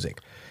bopper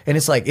music, and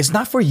it's like, it's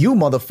not for you,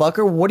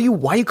 motherfucker.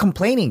 Why are you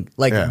complaining?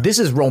 Like, this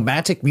is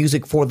romantic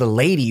music for the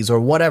ladies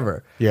or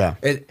whatever. Yeah.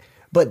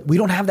 But we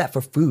don't have that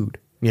for food.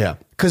 Yeah.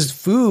 Because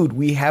food,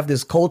 we have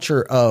this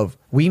culture of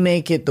we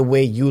make it the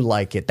way you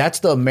like it. That's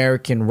the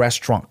American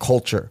restaurant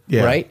culture,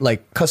 right?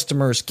 Like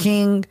customers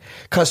king,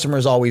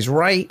 customers always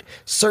right.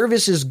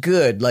 Service is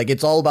good. Like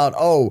it's all about,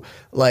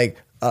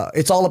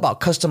 it's all about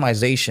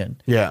customization.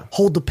 Yeah.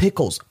 Hold the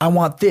pickles. I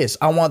want this.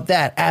 I want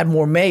that. Add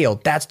more mayo.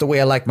 That's the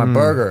way I like my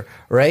burger,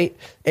 right?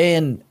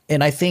 And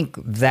I think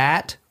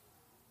that,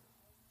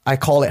 I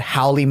call it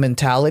Howley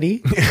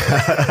mentality.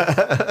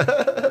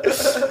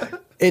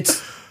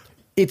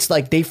 It's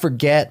like they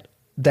forget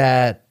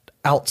that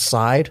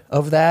outside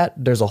of that,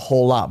 there's a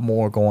whole lot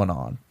more going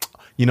on.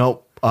 You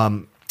know,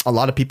 a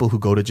lot of people who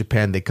go to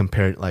Japan, they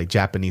compare like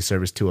Japanese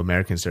service to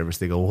American service.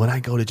 They go, when I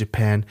go to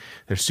Japan,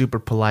 they're super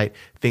polite.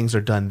 Things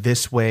are done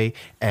this way,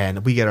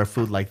 and we get our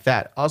food like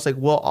that. I was like,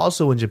 well,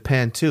 also in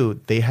Japan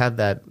too, they have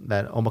that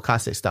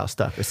omakase style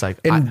stuff. It's like,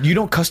 and you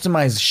don't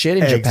customize shit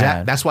in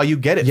Japan. That's why you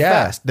get it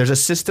fast. There's a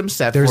system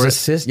set for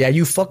it. Yeah,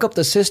 you fuck up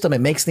the system, it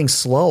makes things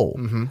slow.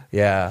 Mm-hmm.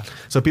 Yeah.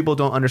 So people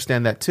don't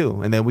understand that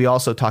too. And then we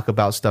also talk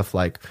about stuff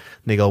like,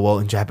 they go, well,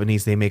 in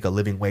Japanese, they make a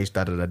living wage,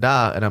 da da da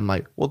da. And I'm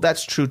like, well,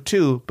 that's true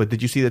too. But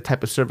did you see the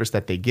type of service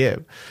that they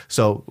give?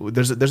 So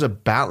there's a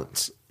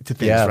balance to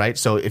things, right?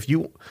 So if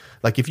you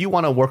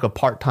want to work a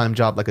part-time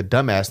job like a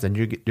dumbass, then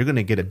you're going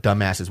to get a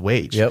dumbass's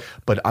wage. Yep.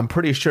 But I'm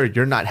pretty sure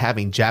you're not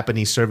having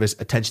Japanese service,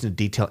 attention to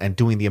detail, and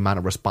doing the amount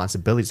of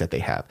responsibilities that they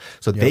have.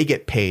 So they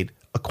get paid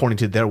according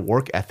to their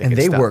work ethic, and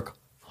they work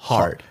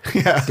hard.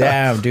 Yeah.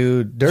 Damn,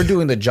 dude, they're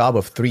doing the job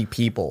of 3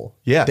 people.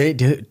 Yeah, they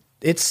do.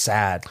 It's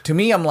sad. To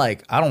me, I'm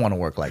like, I don't want to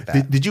work like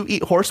that. Did you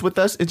eat horse with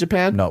us in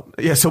Japan? No.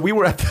 Yeah, so we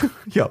were at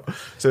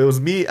so it was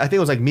me, I think it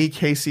was like me,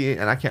 Casey,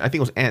 and I think it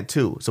was Ant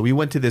too. So we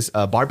went to this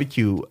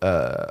barbecue,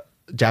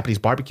 Japanese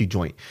barbecue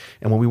joint.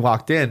 And when we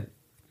walked in,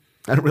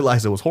 I didn't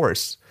realize it was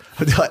horse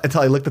until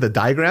I looked at the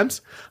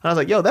diagrams. And I was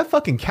like, yo, that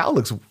fucking cow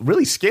looks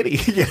really skinny.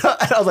 And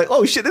I was like,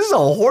 oh shit, this is a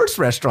horse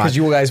restaurant. Because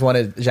you guys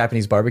wanted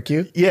Japanese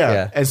barbecue?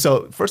 Yeah. And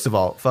so, first of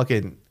all,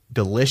 fucking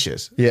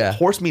delicious. Yeah.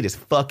 Horse meat is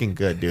fucking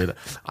good, dude.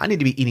 I need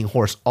to be eating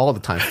horse all the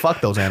time. Fuck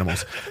those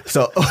animals.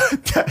 So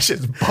that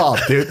shit's bomb,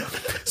 dude.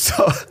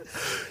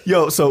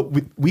 So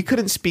we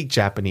couldn't speak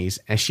Japanese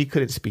and she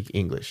couldn't speak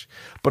English.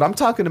 But I'm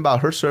talking about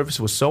her service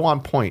was so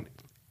on point.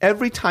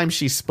 Every time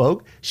she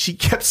spoke, she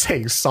kept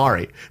saying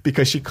sorry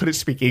because she couldn't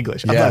speak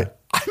English. I'm like,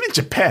 I'm in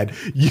Japan.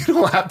 You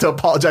don't have to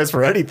apologize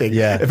for anything.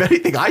 Yeah. If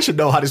anything, I should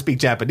know how to speak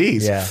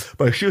Japanese. Yeah.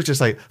 But she was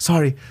just like,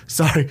 sorry.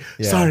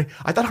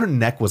 I thought her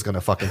neck was going to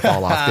fucking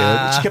fall off,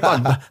 dude. She kept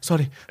on,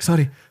 sorry.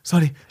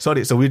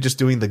 So we were just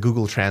doing the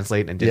Google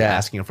Translate and just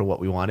asking her for what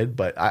we wanted.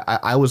 But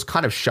I was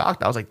kind of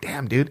shocked. I was like,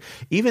 damn, dude.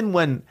 Even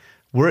when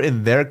we're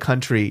in their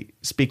country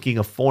speaking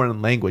a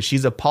foreign language,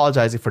 she's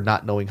apologizing for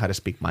not knowing how to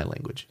speak my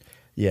language.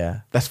 Yeah.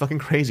 That's fucking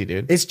crazy,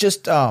 dude. It's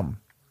just,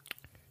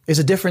 it's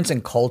a difference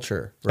in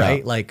culture, right?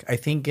 Yeah. Like, I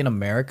think in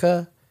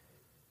America,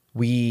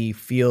 we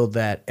feel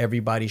that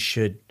everybody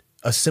should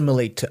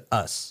assimilate to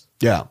us.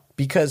 Yeah.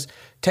 Because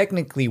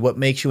technically what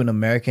makes you an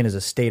American is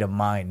a state of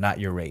mind, not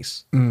your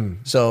race.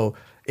 So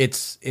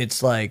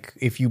it's like,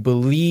 if you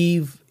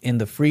believe in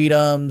the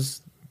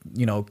freedoms,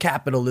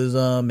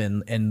 capitalism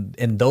and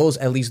those,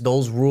 at least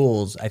those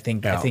rules, I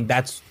think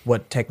that's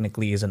what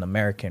technically is an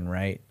American,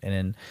 right? And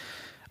then,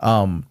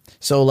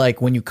 so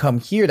like when you come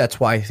here, that's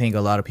why I think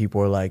a lot of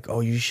people are like, oh,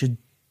 you should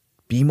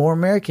be more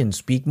American,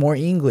 speak more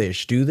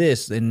English, do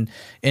this. And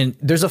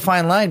there's a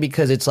fine line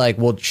because it's like,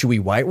 well, should we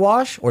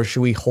whitewash or should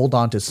we hold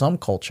on to some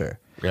culture?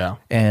 Yeah.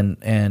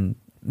 And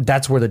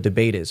that's where the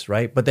debate is,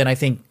 right? But then I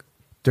think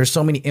there's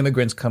so many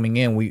immigrants coming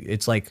in.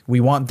 It's like, we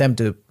want them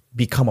to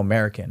become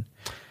American.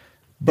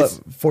 But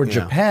for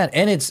Japan,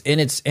 and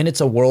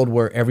it's a world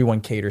where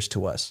everyone caters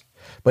to us.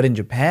 But in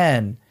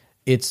Japan,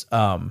 it's,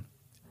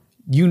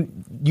 you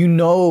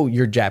know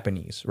you're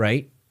Japanese,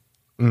 right?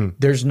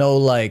 There's no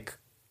like,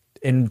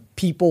 and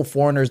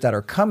foreigners that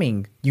are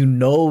coming,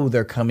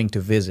 they're coming to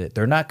visit.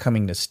 They're not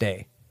coming to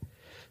stay.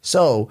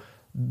 So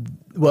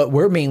what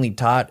we're mainly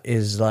taught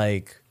is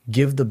like,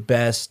 give the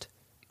best,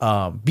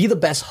 be the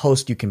best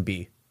host you can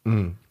be.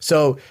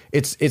 So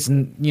it's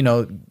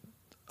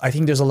I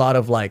think there's a lot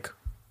of like,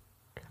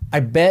 I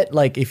bet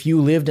like if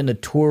you lived in a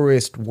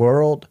tourist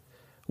world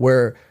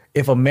where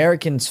if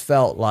Americans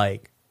felt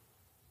like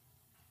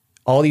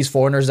all these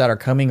foreigners that are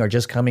coming are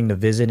just coming to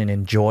visit and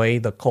enjoy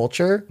the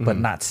culture, but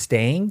not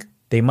staying,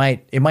 it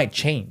might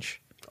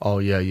change. Oh,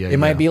 yeah. It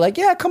might be like,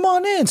 yeah, come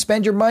on in,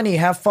 spend your money,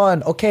 have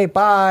fun. Okay,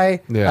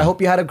 bye. Yeah. I hope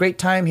you had a great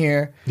time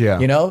here. Yeah.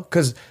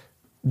 Because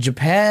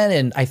Japan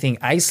and I think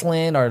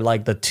Iceland are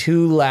like the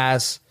 2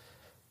 last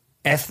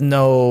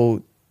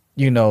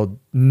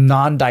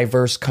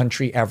non-diverse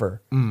country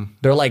ever.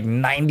 They're like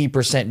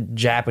 90%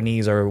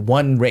 Japanese or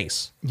one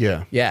race.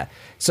 Yeah.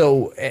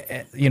 So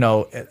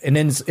and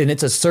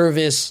it's a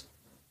service.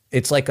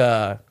 It's like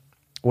a,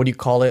 what do you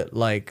call it?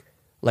 Like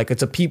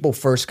it's a people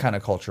first kind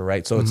of culture,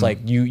 right? So it's like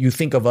you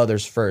think of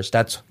others first.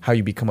 That's how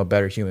you become a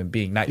better human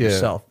being, not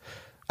yourself.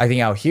 I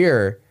think out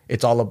here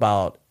it's all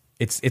about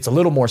it's a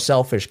little more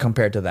selfish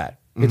compared to that.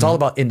 It's all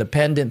about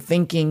independent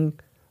thinking.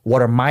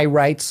 What are my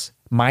rights?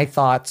 My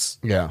thoughts.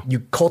 Yeah.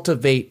 You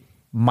cultivate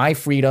my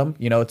freedom.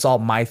 You know, it's all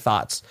my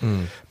thoughts.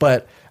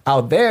 But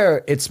out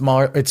there, it's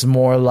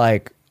more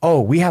like, oh,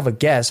 we have a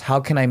guest. How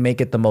can I make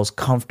it the most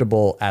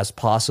comfortable as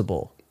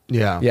possible?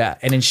 Yeah. Yeah.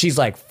 And then she's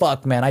like,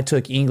 fuck, man, I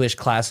took English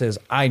classes.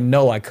 I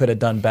know I could have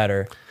done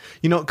better.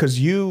 You know, because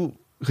you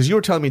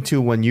were telling me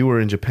too, when you were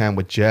in Japan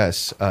with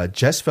Jess,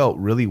 Jess felt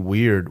really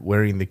weird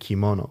wearing the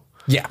kimono.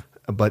 Yeah.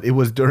 But it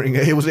was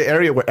an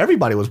area where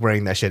everybody was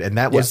wearing that shit. And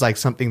that was like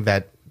something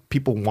that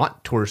people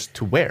want tourists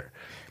to wear.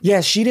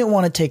 Yeah. She didn't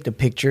want to take the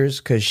pictures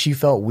because she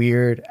felt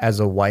weird as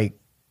a white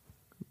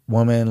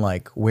woman,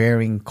 like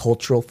wearing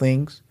cultural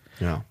things.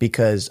 Yeah.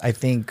 Because I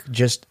think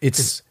just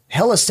it's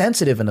hella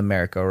sensitive in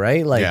America,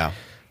 right? Like,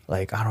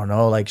 like, I don't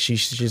know, like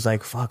she's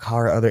like, fuck, how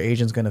are other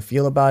Asians gonna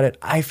feel about it?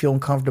 I feel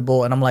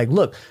uncomfortable. And I'm like,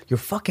 look, you're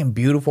fucking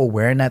beautiful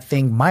wearing that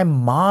thing. My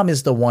mom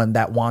is the one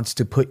that wants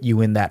to put you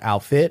in that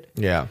outfit.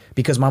 Yeah.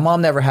 Because my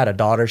mom never had a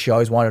daughter. She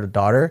always wanted a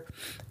daughter.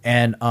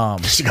 And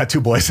she got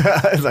 2 boys.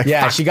 Like,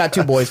 yeah, she got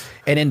 2 boys.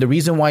 And then the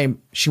reason why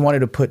she wanted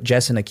to put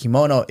Jess in a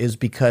kimono is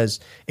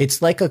because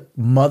it's like a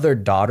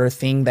mother-daughter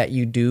thing that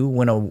you do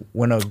when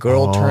a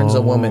girl turns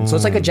a woman. So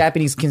it's like a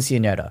Japanese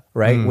quinceañera,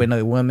 right? When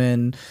a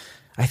woman,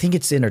 I think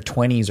it's in her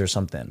 20s or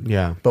something.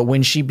 Yeah. But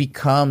when she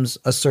becomes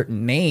a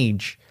certain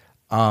age,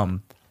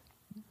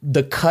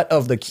 the cut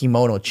of the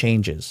kimono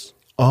changes.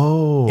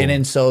 Oh. And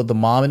then so the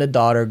mom and the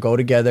daughter go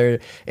together.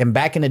 And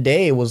back in the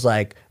day, it was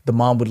like the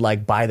mom would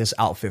like buy this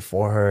outfit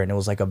for her. And it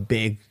was like a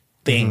big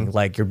thing.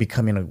 Like, you're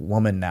becoming a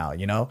woman now,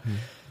 you know?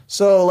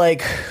 So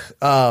like,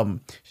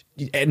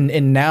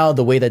 and now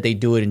the way that they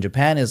do it in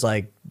Japan is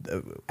like,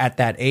 at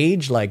that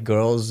age, like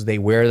girls, they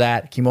wear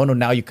that kimono.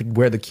 Now you could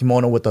wear the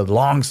kimono with a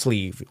long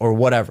sleeve or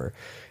whatever.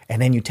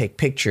 And then you take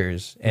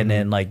pictures and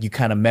then like you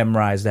kind of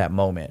memorize that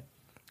moment.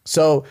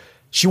 So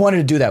she wanted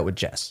to do that with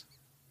Jess.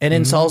 And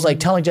then so I was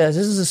like telling Jess,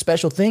 this is a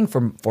special thing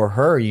for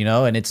her, you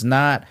know, and it's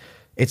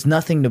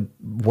nothing to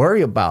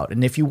worry about.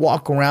 And if you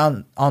walk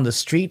around on the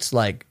streets,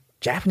 like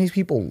Japanese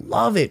people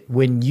love it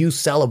when you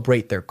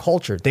celebrate their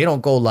culture. They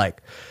don't go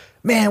like,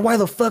 man, why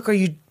the fuck are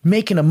you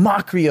making a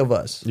mockery of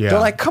us? Yeah. They're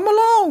like, come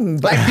along,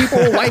 black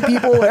people, white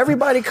people,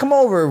 everybody come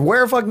over,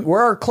 wear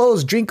our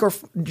clothes, drink our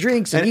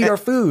drinks and eat our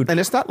food. And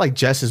it's not like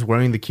Jess is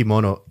wearing the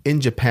kimono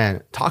in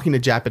Japan, talking to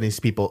Japanese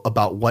people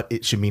about what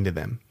it should mean to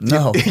them.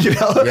 No. You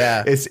know?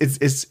 Yeah.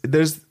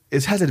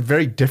 It has a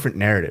very different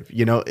narrative.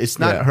 You know, it's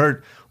not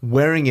her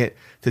wearing it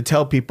to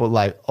tell people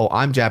like, oh,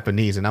 I'm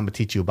Japanese and I'm gonna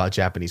teach you about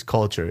Japanese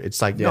culture.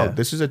 It's like, no,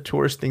 this is a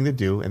tourist thing to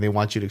do, and they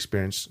want you to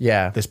experience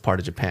this part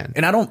of Japan.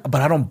 And I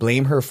don't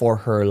blame her for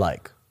her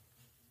like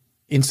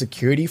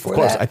insecurity for that. Of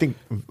course, I think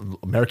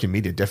American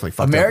media definitely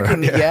fucked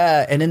American, up.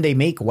 yeah. And then they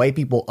make white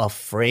people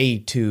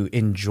afraid to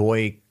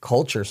enjoy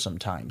culture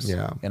sometimes.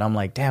 Yeah. And I'm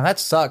like, damn, that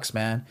sucks,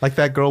 man. Like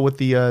that girl with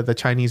the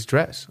Chinese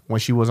dress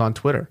when she was on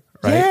Twitter.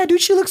 Right? Yeah, dude,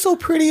 she looked so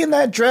pretty in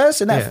that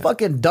dress. And that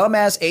fucking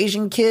dumbass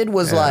Asian kid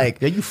was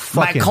like,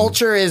 my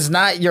culture is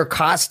not your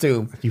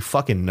costume. You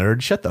fucking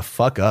nerd. Shut the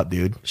fuck up,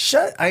 dude.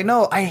 I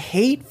know. I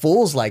hate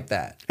fools like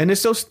that. And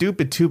it's so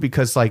stupid, too,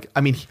 because, like,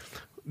 I mean,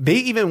 they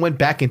even went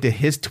back into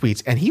his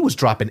tweets and he was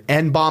dropping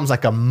N-bombs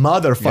like a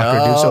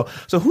motherfucker, dude.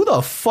 So who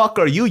the fuck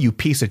are you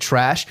piece of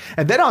trash?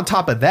 And then on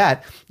top of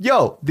that,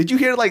 yo, did you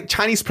hear like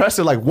Chinese press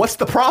are like, what's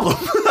the problem?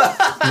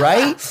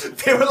 Right?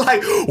 They were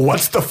like,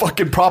 what's the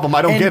fucking problem?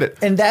 I don't get it.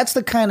 And that's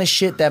the kind of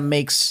shit that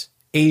makes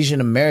Asian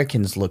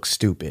Americans look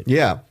stupid.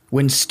 Yeah.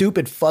 When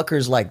stupid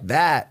fuckers like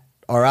that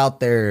are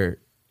out there,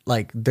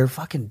 like they're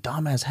fucking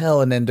dumb as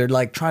hell. And then they're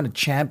like trying to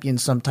champion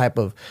some type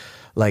of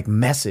like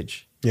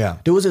message. Yeah.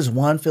 There was this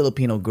one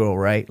Filipino girl,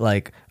 right?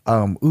 Like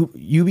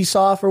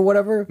Ubisoft or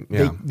whatever.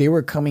 Yeah. They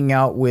were coming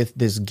out with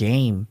this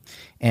game,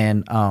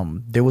 and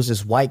there was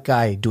this white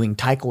guy doing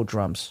taiko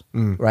drums,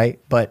 right?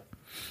 But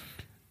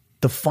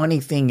the funny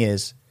thing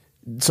is,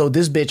 so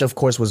this bitch, of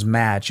course, was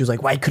mad. She was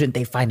like, why couldn't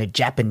they find a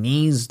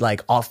Japanese,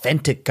 like,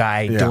 authentic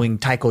guy doing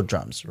taiko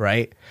drums,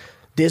 right?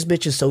 This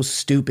bitch is so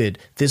stupid.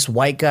 This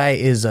white guy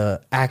is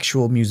a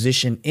actual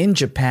musician in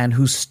Japan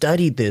who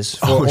studied this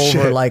for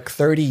over like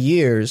 30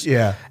 years.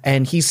 Yeah.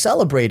 And he's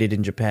celebrated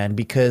in Japan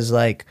because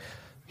like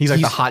he's like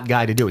the hot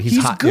guy to do it.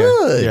 He's hot.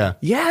 good. Yeah.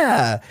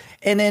 Yeah.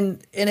 And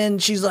then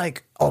she's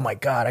like, oh my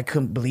God, I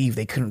couldn't believe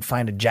they couldn't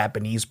find a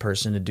Japanese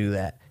person to do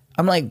that.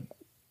 I'm like,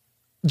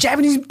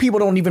 Japanese people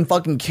don't even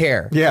fucking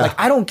care. Yeah. Like,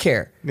 I don't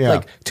care. Yeah.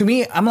 Like, to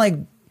me, I'm like,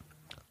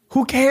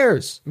 who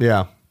cares?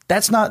 Yeah.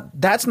 That's not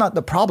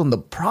the problem. The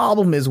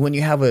problem is when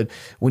you have a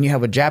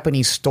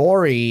Japanese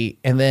story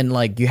and then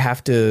like you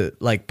have to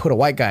like put a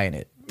white guy in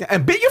it.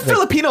 And you're like,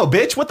 Filipino,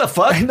 bitch. What the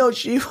fuck? I know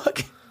she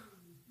fucking.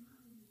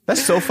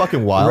 That's so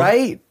fucking wild,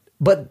 right?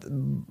 But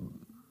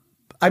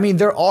I mean,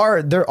 there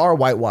are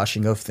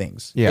whitewashing of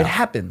things. Yeah. It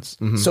happens.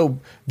 Mm-hmm. So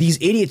these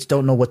idiots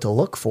don't know what to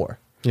look for.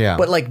 Yeah.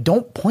 But like,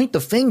 don't point the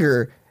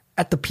finger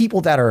at the people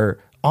that are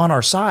on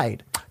our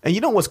side. And you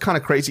know what's kind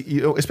of crazy,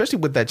 you know, especially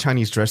with that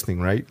Chinese dress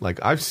thing, right? Like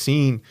I've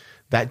seen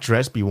that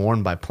dress be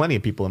worn by plenty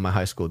of people in my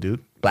high school,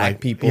 dude.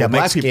 Black people,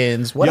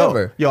 Mexicans,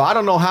 whatever. Yo, I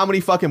don't know how many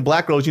fucking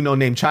black girls you know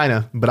named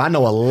China, but I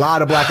know a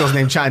lot of black girls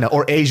named China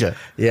or Asia.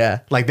 Yeah.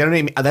 Like their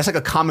name, that's like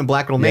a common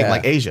black girl name,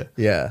 like Asia.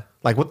 Yeah.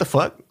 Like what the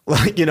fuck?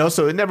 Like, you know,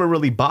 so it never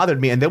really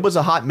bothered me. And there was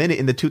a hot minute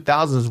in the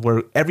 2000s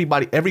where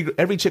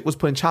every chick was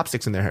putting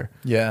chopsticks in their hair.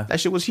 Yeah. That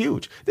shit was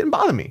huge. It didn't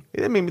bother me. It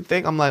didn't make me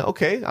think, I'm like,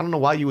 okay, I don't know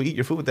why you would eat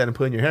your food with that and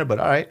put it in your hair, but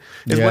all right.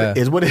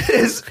 It's what it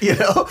is, you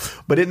know?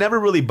 But it never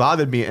really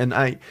bothered me. And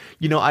I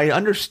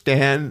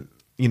understand,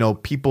 you know,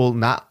 people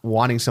not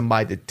wanting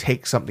somebody to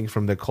take something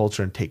from their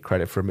culture and take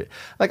credit from it.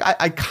 Like,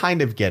 I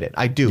kind of get it.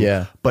 I do.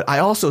 Yeah. But I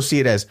also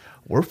see it as,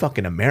 we're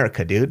fucking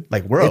America, dude.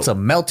 Like it's a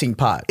melting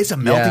pot. It's a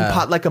melting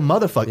pot like a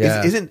motherfucker.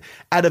 Yeah. Isn't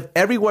out of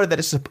everywhere that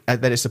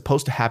is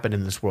supposed to happen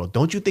in this world,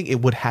 don't you think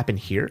it would happen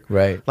here?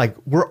 Right. Like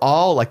we're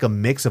all like a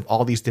mix of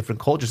all these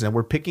different cultures and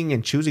we're picking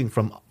and choosing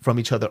from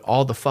each other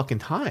all the fucking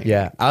time.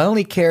 Yeah. I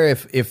only care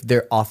if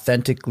they're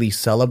authentically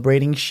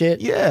celebrating shit.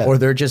 Yeah. Or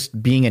they're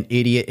just being an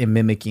idiot and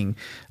mimicking.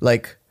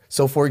 Like,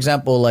 so for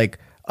example, like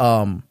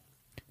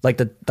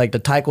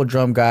the taiko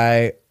drum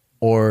guy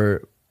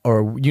or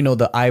you know,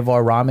 the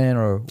Ivar Ramen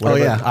or whatever. Oh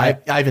yeah,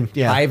 Ivan.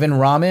 Yeah, Ivan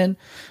Ramen,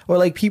 or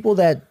like people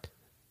that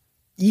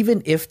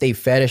even if they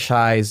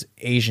fetishize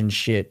Asian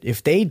shit,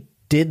 if they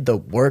did the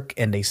work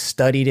and they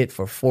studied it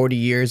for 40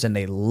 years and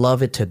they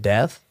love it to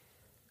death,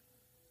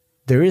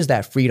 there is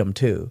that freedom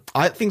too.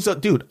 I think so,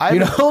 dude. You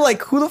know,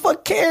 like who the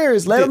fuck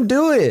cares? Let them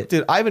do it,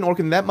 dude. Ivan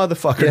Orkin, that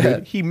motherfucker.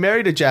 Dude, he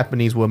married a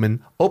Japanese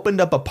woman, opened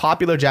up a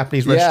popular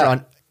Japanese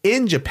restaurant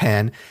in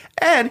Japan,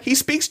 and he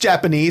speaks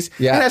Japanese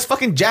and has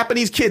fucking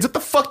Japanese kids. What the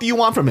fuck do you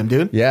want from him,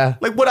 dude? Yeah.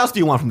 Like, what else do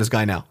you want from this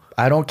guy now?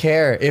 I don't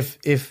care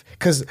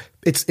because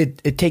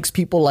it takes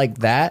people like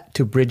that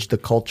to bridge the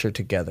culture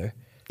together.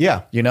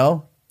 Yeah. You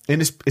know?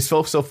 And it's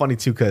so funny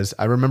too, because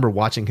I remember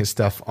watching his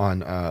stuff on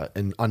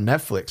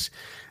Netflix,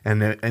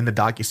 and in the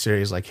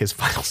docuseries, like his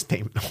final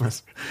statement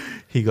was,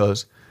 he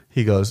goes,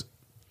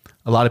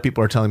 a lot of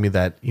people are telling me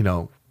that, you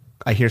know,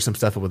 I hear some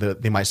stuff where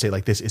they might say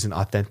like, this isn't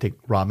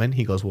authentic ramen.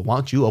 He goes, well, why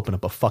don't you open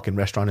up a fucking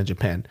restaurant in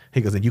Japan?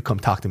 He goes, then you come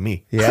talk to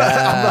me. Yeah.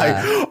 I'm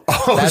like,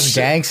 oh, that's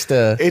shit.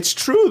 Gangsta. It's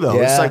true though.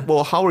 Yeah. It's like,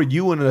 well, how are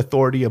you an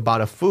authority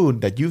about a food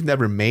that you've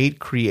never made,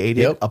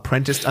 created,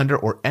 apprenticed under,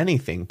 or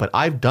anything? But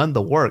I've done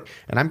the work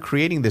and I'm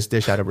creating this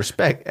dish out of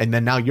respect. And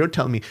then now you're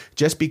telling me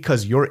just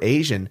because you're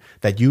Asian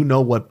that you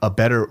know what a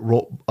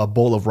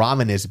bowl of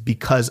ramen is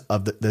because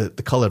of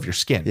the color of your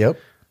skin. Yep.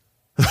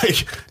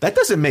 Like, that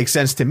doesn't make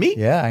sense to me.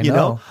 Yeah, I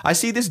know. I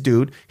see this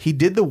dude, he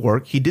did the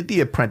work, he did the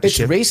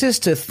apprenticeship. It's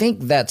racist to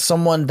think that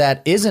someone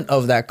that isn't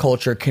of that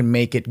culture can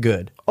make it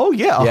good. Oh,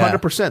 yeah,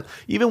 100%.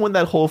 Even when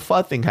that whole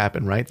pho thing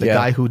happened, right? The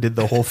guy who did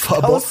the whole pho.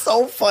 That was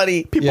so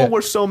funny. People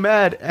were so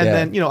mad. And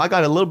then, you know, I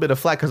got a little bit of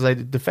flack because I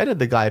defended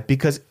the guy.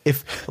 Because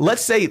if,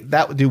 let's say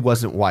that dude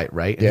wasn't white,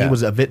 right? And he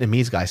was a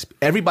Vietnamese guy.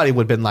 Everybody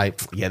would have been like,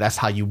 yeah, that's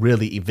how you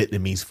really eat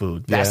Vietnamese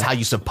food. That's how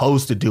you're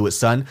supposed to do it,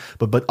 son.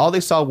 But all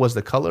they saw was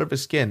the color of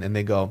his skin. And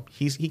they go,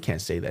 he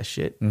can't say that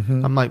shit.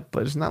 Mm-hmm. I'm like,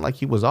 but it's not like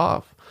he was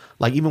off.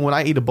 Like, even when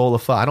I eat a bowl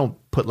of pho, I don't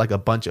put like a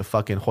bunch of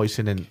fucking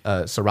hoisin and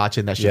sriracha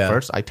in that shit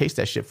first. I taste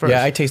that shit first.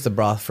 Yeah, I taste the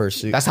broth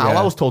first. That's how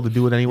I was told to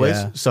do it anyways.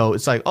 Yeah. So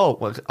it's like, oh,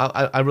 well,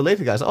 I relate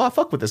to guys. Oh, I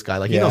fuck with this guy.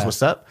 Like, he knows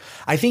what's up.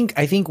 I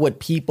think what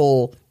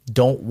people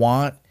don't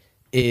want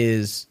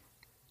is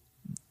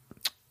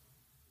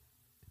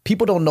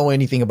people don't know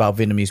anything about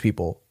Vietnamese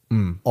people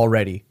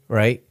already,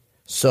 right?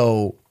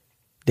 So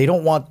they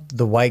don't want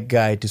the white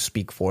guy to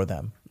speak for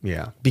them.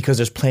 Yeah. Because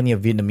there's plenty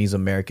of Vietnamese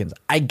Americans.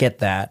 I get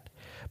that.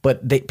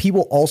 But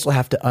people also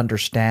have to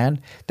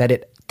understand that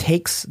it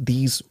takes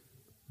these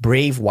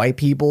brave white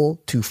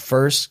people to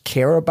first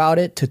care about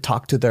it to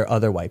talk to their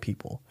other white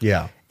people.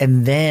 Yeah.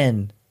 And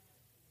then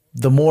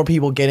the more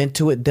people get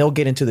into it, they'll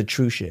get into the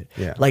true shit.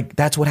 Yeah. Like,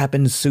 that's what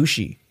happened to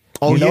sushi.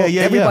 Oh, you know?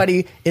 Yeah.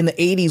 Everybody in the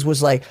 80s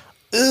was like,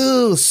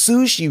 ooh,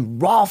 sushi,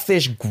 raw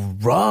fish,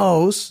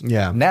 gross.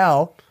 Yeah.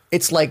 Now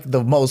it's like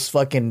the most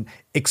fucking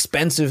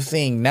expensive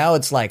thing. Now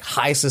it's like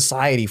high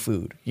society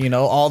food. You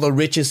know, all the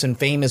richest and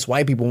famous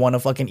white people want to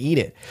fucking eat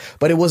it.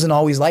 But it wasn't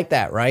always like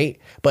that, right?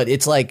 But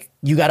it's like,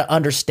 you got to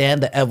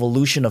understand the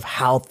evolution of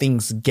how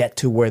things get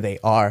to where they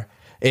are.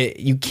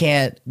 You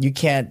can't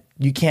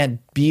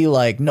be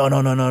like,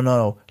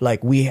 no. Like,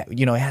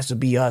 it has to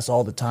be us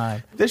all the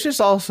time. There's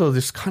just also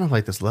this kind of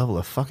like this level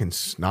of fucking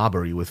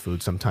snobbery with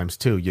food sometimes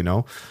too, you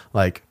know?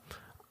 Like,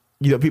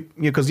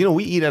 because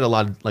we eat at a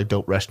lot of like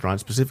dope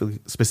restaurants,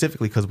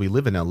 specifically because we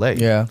live in LA.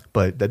 Yeah,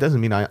 but that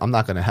doesn't mean I'm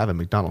not going to have a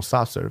McDonald's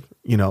soft serve.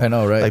 You know, I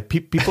know, right? Like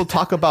people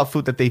talk about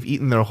food that they've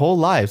eaten their whole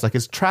lives, like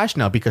it's trash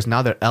now because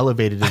now they're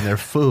elevated in their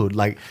food.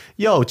 Like,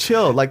 yo,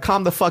 chill, like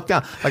calm the fuck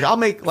down. Like, I'll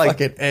make like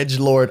fucking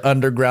edgelord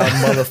underground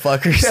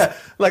motherfuckers. Yeah,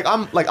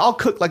 I'll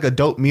cook like a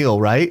dope meal,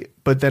 right?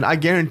 But then I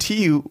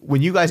guarantee you,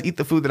 when you guys eat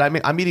the food that I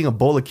make, I'm eating a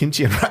bowl of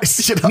kimchi and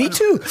rice. You know? Me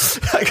too.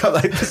 Like, I'm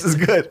like, this is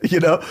good, you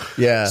know?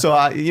 Yeah.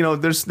 So,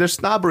 there's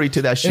snobbery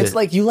to that shit. And it's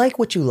like, you like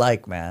what you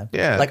like, man.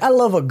 Yeah. Like, I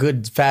love a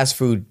good fast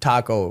food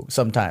taco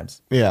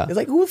sometimes. Yeah. It's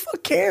like, who the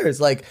fuck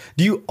cares? Like,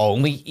 do you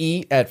only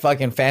eat at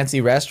fucking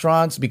fancy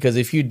restaurants? Because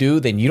if you do,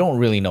 then you don't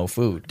really know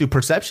food. Dude,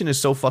 perception is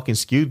so fucking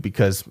skewed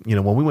because,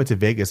 when we went to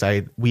Vegas,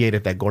 we ate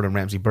at that Gordon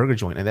Ramsay burger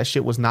joint, and that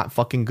shit was not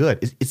fucking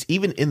good. It's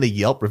even in the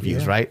Yelp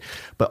reviews, right?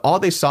 But all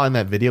they saw in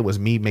that video was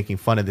me making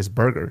fun of this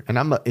burger,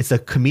 and it's a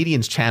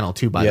comedian's channel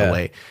too, by the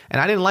way.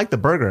 And I didn't like the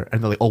burger,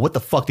 and they're like, "Oh, what the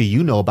fuck do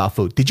you know about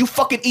food? Did you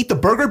fucking eat the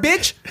burger,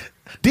 bitch?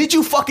 Did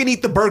you fucking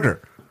eat the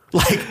burger?"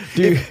 Like,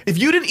 dude, if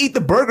you didn't eat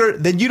the burger,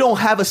 then you don't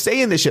have a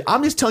say in this shit.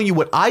 I'm just telling you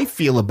what I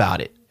feel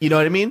about it. You know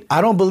what I mean?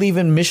 I don't believe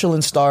in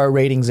Michelin star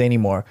ratings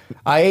anymore.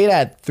 I ate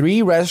at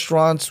 3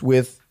 restaurants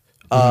with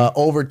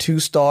over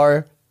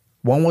 2-star.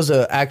 One was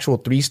an actual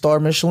 3-star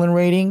Michelin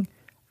rating.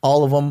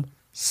 All of them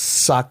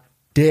sucked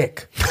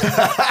dick.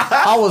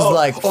 I was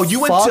like, you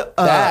went to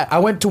that. I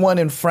went to one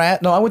in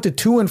France. No, I went to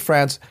 2 in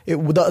France.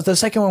 The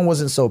second one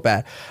wasn't so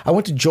bad. I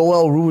went to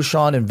Joël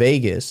Robuchon in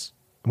Vegas.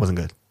 It wasn't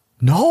good.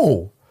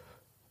 No.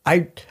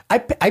 I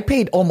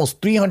paid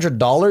almost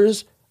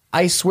 $300.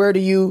 I swear to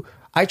you,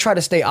 I try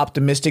to stay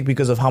optimistic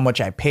because of how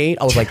much I paid.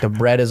 I was like, the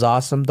bread is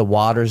awesome. The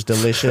water's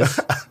delicious.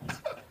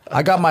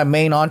 I got my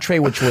main entree,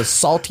 which was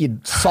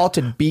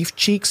salted beef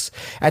cheeks.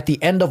 At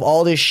the end of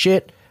all this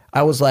shit,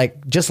 I was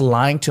like just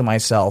lying to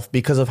myself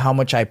because of how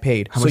much I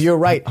paid. You're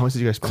right. How much did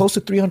you guys spend? Close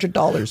to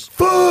 $300.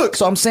 Fuck!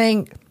 So I'm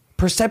saying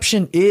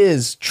perception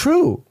is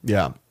true.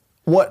 Yeah.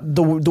 What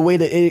the way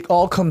that it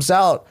all comes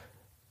out.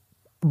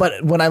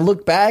 But when I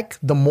look back,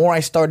 the more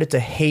I started to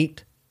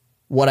hate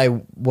what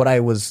I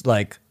was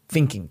like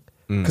thinking.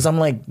 Because I'm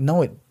like,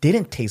 no, it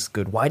didn't taste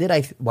good. Why did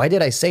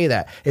I say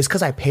that? It's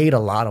because I paid a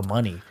lot of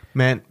money.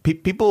 Man,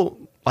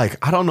 people, like,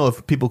 I don't know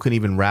if people can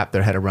even wrap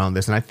their head around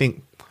this. And I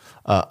think,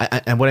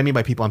 and what I mean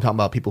by people, I'm talking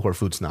about people who are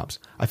food snobs.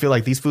 I feel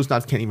like these food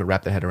snobs can't even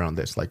wrap their head around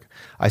this. Like,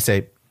 I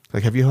say,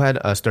 like, have you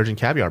had sturgeon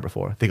caviar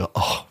before? They go,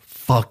 oh,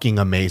 fucking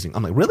amazing.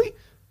 I'm like, really?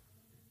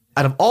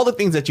 Out of all the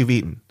things that you've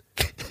eaten,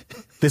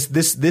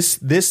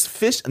 this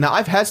fish. Now,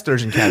 I've had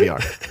sturgeon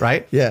caviar,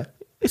 right? Yeah.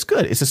 It's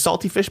good. It's a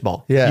salty fish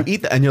ball. Yeah. You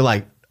eat that and you're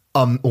like,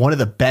 one of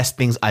the best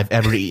things I've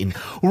ever eaten.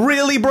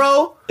 Really,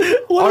 bro?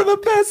 One of the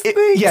best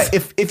things. Yeah,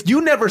 if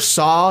you never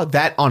saw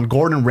that on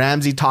Gordon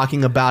Ramsay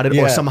talking about it,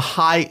 or some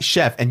high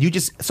chef, and you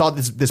just saw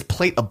this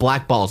plate of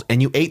black balls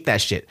and you ate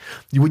that shit,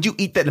 would you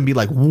eat that and be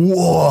like,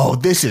 whoa,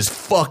 this is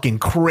fucking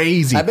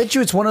crazy? I bet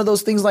you it's one of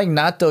those things like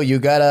natto. You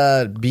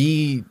gotta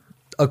be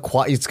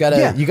you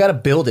gotta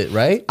build it,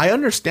 right? I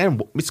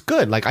understand. It's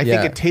good. Like, I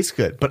think it tastes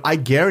good. But I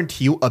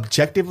guarantee you,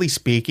 objectively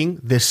speaking,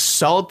 this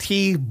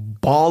salty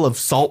ball of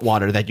salt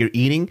water that you're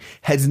eating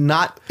is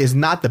not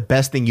the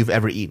best thing you've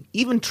ever eaten.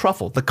 Even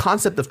truffle, the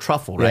concept of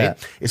truffle, right? Yeah.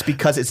 It's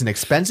because it's an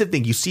expensive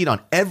thing. You see it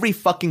on every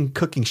fucking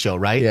cooking show,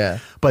 right? Yeah.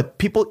 But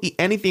people eat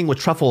anything with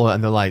truffle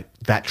and they're like,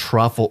 that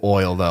truffle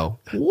oil though.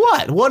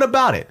 What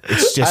about it?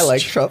 It's just I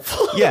like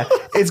truffle. Yeah,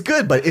 it's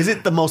good, but is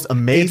it the most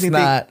amazing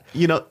thing? I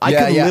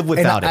could live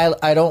without it.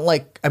 I don't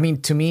like, I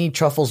mean, to me,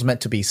 truffle's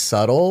meant to be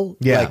subtle.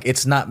 Yeah. Like,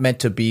 it's not meant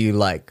to be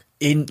like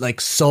in like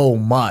so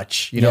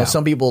much. You know,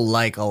 some people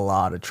like a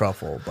lot of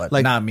truffle, but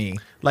like, not me.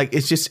 Like,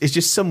 it's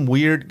just some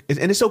weird,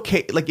 and it's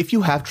okay. Like, if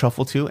you have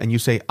truffle too and you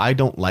say, I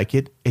don't like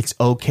it, it's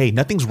okay.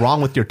 Nothing's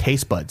wrong with your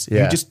taste buds.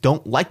 Yeah. You just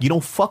you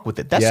don't fuck with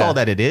it. That's all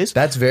that it is.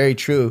 That's very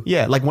true.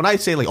 Yeah. Like, when I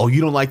say like, oh,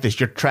 you don't like this,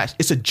 you're trash.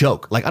 It's a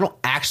joke. Like, I don't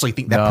actually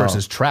think that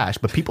person's trash,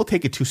 but people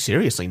take it too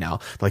seriously now.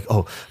 Like,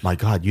 oh my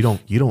God, you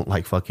don't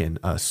like fucking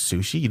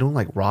sushi. You don't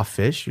like raw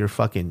fish. You're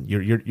fucking,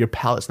 your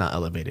palate's not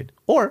elevated.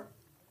 Or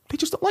they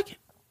just don't like it.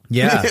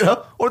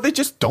 Yeah. Or they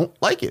just don't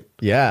like it.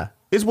 Yeah.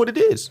 Is what it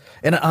is.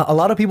 And a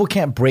lot of people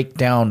can't break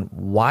down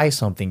why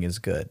something is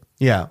good.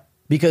 Yeah.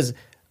 Because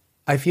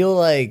I feel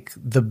like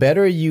the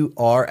better you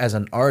are as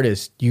an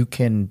artist, you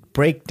can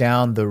break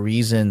down the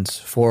reasons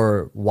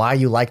for why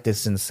you like this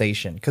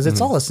sensation. Because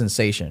it's all a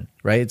sensation,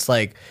 right? It's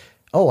like,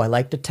 oh, I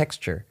like the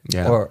texture.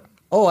 Yeah. Or,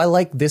 oh, I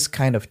like this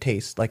kind of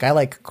taste. Like, I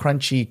like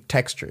crunchy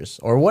textures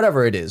or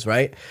whatever it is,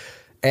 right?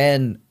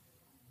 And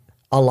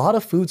a lot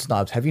of food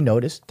snobs, have you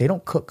noticed? They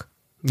don't cook.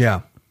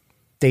 Yeah.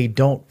 They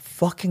don't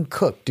fucking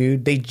cook,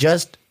 dude. They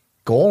just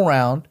go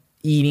around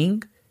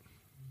eating,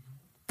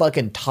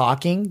 fucking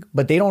talking,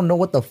 but they don't know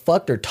what the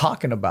fuck they're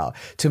talking about.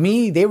 To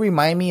me, they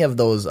remind me of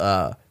those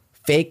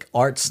fake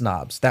art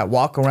snobs that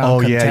walk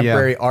around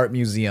contemporary art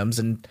museums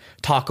and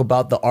talk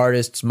about the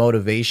artist's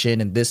motivation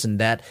and this and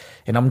that.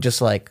 And I'm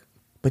just like,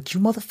 but you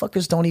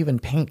motherfuckers don't even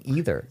paint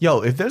either.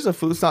 Yo, if there's a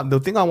food snob, the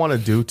thing I want to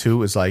do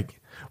too is like,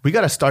 we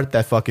got to start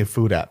that fucking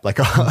food app. Like,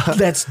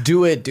 let's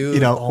do it,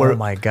 dude. Oh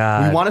my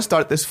God. We want to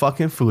start this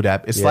fucking food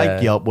app. It's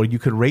like Yelp, where you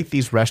could rate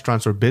these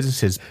restaurants or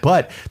businesses,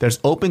 but there's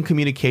open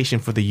communication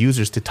for the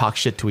users to talk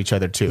shit to each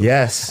other too.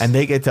 Yes. And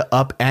they get to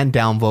up and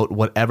down vote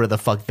whatever the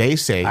fuck they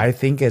say. I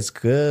think it's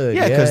good.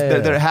 Yeah, because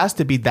there has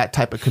to be that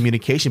type of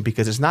communication,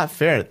 because it's not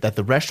fair that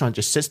the restaurant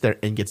just sits there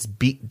and gets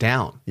beat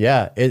down.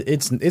 Yeah,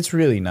 it's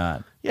really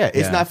not. Yeah,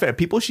 it's not fair.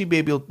 People should be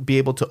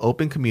able to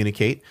open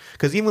communicate,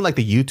 because even like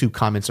the YouTube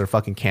comments are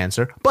fucking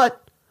cancer.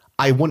 But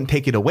I wouldn't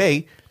take it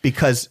away,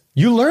 because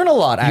you learn a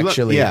lot.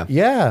 Actually,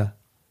 yeah,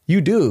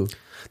 you do.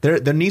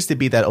 There needs to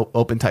be that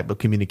open type of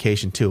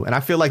communication too. And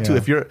I feel like too,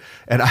 if you're,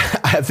 and I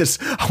have this,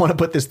 I want to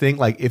put this thing,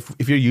 like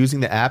if you're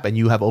using the app and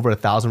you have over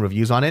 1,000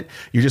 reviews on it,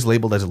 you're just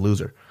labeled as a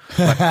loser.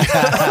 Like,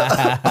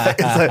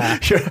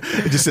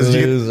 it just says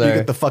you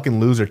get the fucking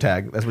loser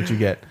tag. That's what you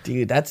get.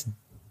 Dude,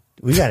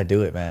 we got to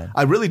do it, man.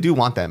 I really do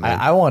want that,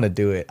 man. I want to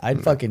do it.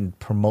 I'd fucking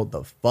promote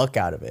the fuck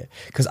out of it.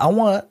 Cause I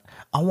want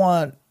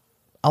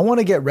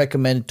to get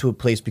recommended to a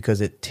place because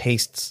it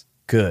tastes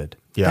good.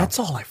 Yeah. That's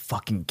all I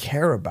fucking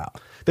care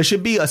about. There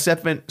should be a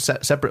separate.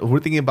 We're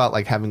thinking about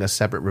like having a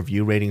separate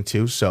review rating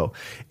too. So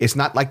it's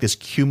not like this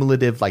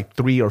cumulative like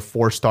 3 or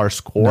 4 star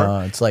score.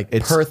 No, it's like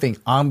per thing,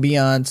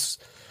 ambiance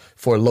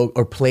for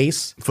or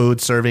place,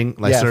 food serving,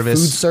 like service,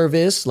 food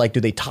service. Like,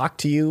 do they talk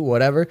to you,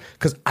 whatever?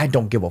 Because I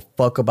don't give a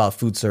fuck about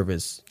food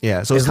service.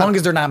 Yeah, so as long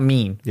as they're not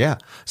mean. Yeah,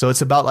 so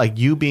it's about like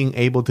you being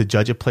able to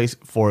judge a place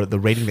for the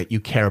rating that you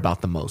care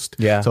about the most.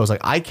 Yeah, so it's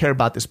like I care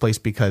about this place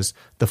because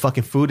the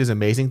fucking food is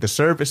amazing. The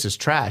service is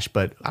trash,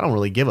 but I don't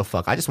really give a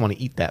fuck. I just want to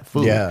eat that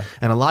food. Yeah,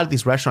 and a lot of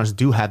these restaurants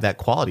do have that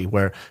quality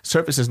where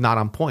service is not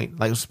on point.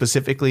 Like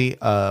specifically,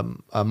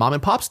 mom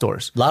and pop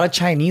stores. A lot of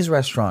Chinese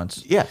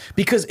restaurants. Yeah,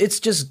 because it's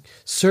just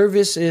service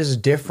is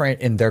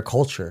different in their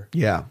culture.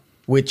 Yeah.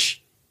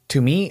 Which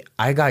to me,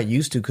 I got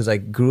used to because I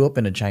grew up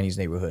in a Chinese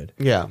neighborhood.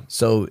 Yeah.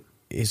 So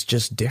it's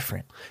just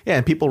different. Yeah.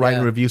 And people write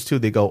in reviews too.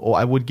 They go, oh,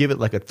 I would give it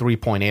like a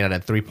 3.8 out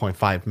of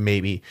 3.5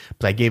 maybe,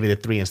 but I gave it a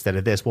 3 instead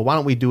of this. Well, why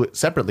don't we do it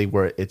separately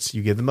where it's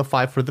you give them a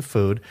 5 for the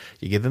food,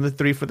 you give them the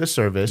 3 for the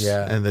service,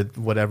 and the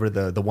whatever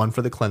the 1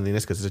 for the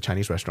cleanliness because it's a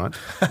Chinese restaurant.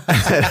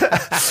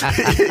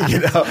 You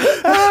know,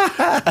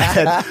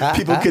 and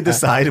people could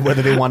decide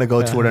whether they want to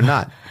go to it or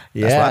not.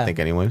 That's what I think,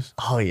 anyways.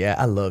 Oh yeah,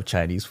 I love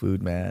Chinese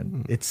food,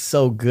 man. It's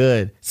so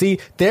good. See,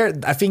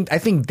 I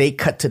think they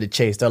cut to the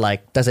chase. They're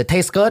like, does it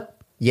taste good?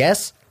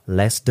 Yes,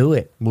 let's do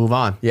it. Move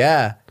on.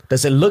 Yeah.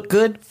 Does it look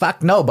good?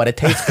 Fuck no, but it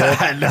tastes good.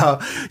 I know.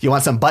 You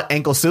want some butt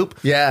ankle soup?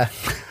 Yeah.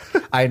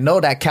 I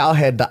know that cow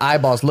head, the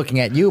eyeballs looking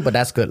at you, but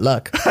that's good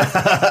luck.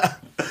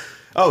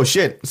 Oh,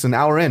 shit. It's an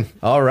hour in.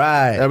 All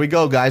right. There we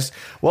go, guys.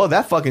 Well,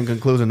 that fucking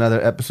concludes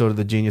another episode of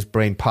the Genius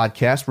Brain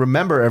Podcast.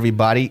 Remember,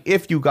 everybody,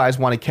 if you guys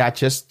want to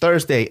catch us,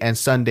 Thursday and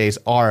Sundays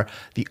are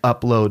the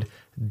upload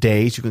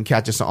days. You can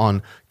catch us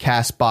on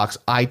Castbox,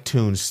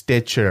 iTunes,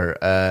 Stitcher,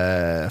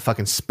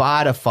 fucking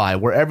Spotify,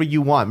 wherever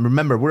you want.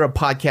 Remember, we're a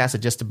podcast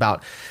that's just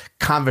about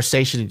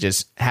conversation and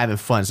just having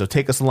fun. So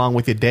take us along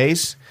with your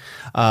days.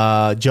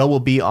 Joe will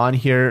be on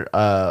here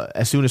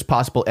as soon as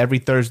possible every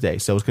Thursday.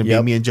 So it's going to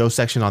be me and Joe's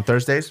section on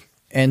Thursdays.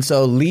 And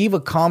so leave a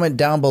comment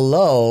down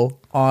below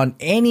on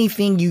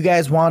anything you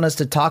guys want us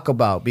to talk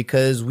about,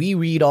 because we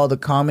read all the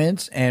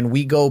comments and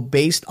we go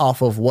based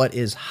off of what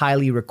is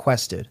highly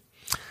requested.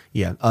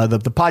 Yeah,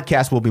 the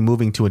podcast will be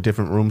moving to a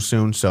different room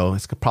soon, so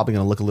it's probably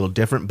going to look a little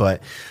different.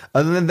 But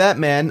other than that,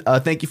 man,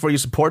 thank you for your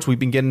support. We've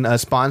been getting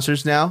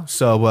sponsors now,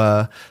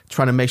 so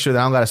trying to make sure that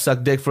I don't got to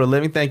suck dick for a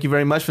living. Thank you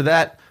very much for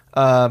that.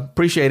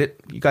 Appreciate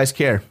it. You guys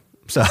care.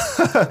 So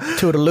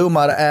toodaloo,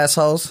 mother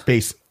assholes.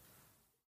 Peace.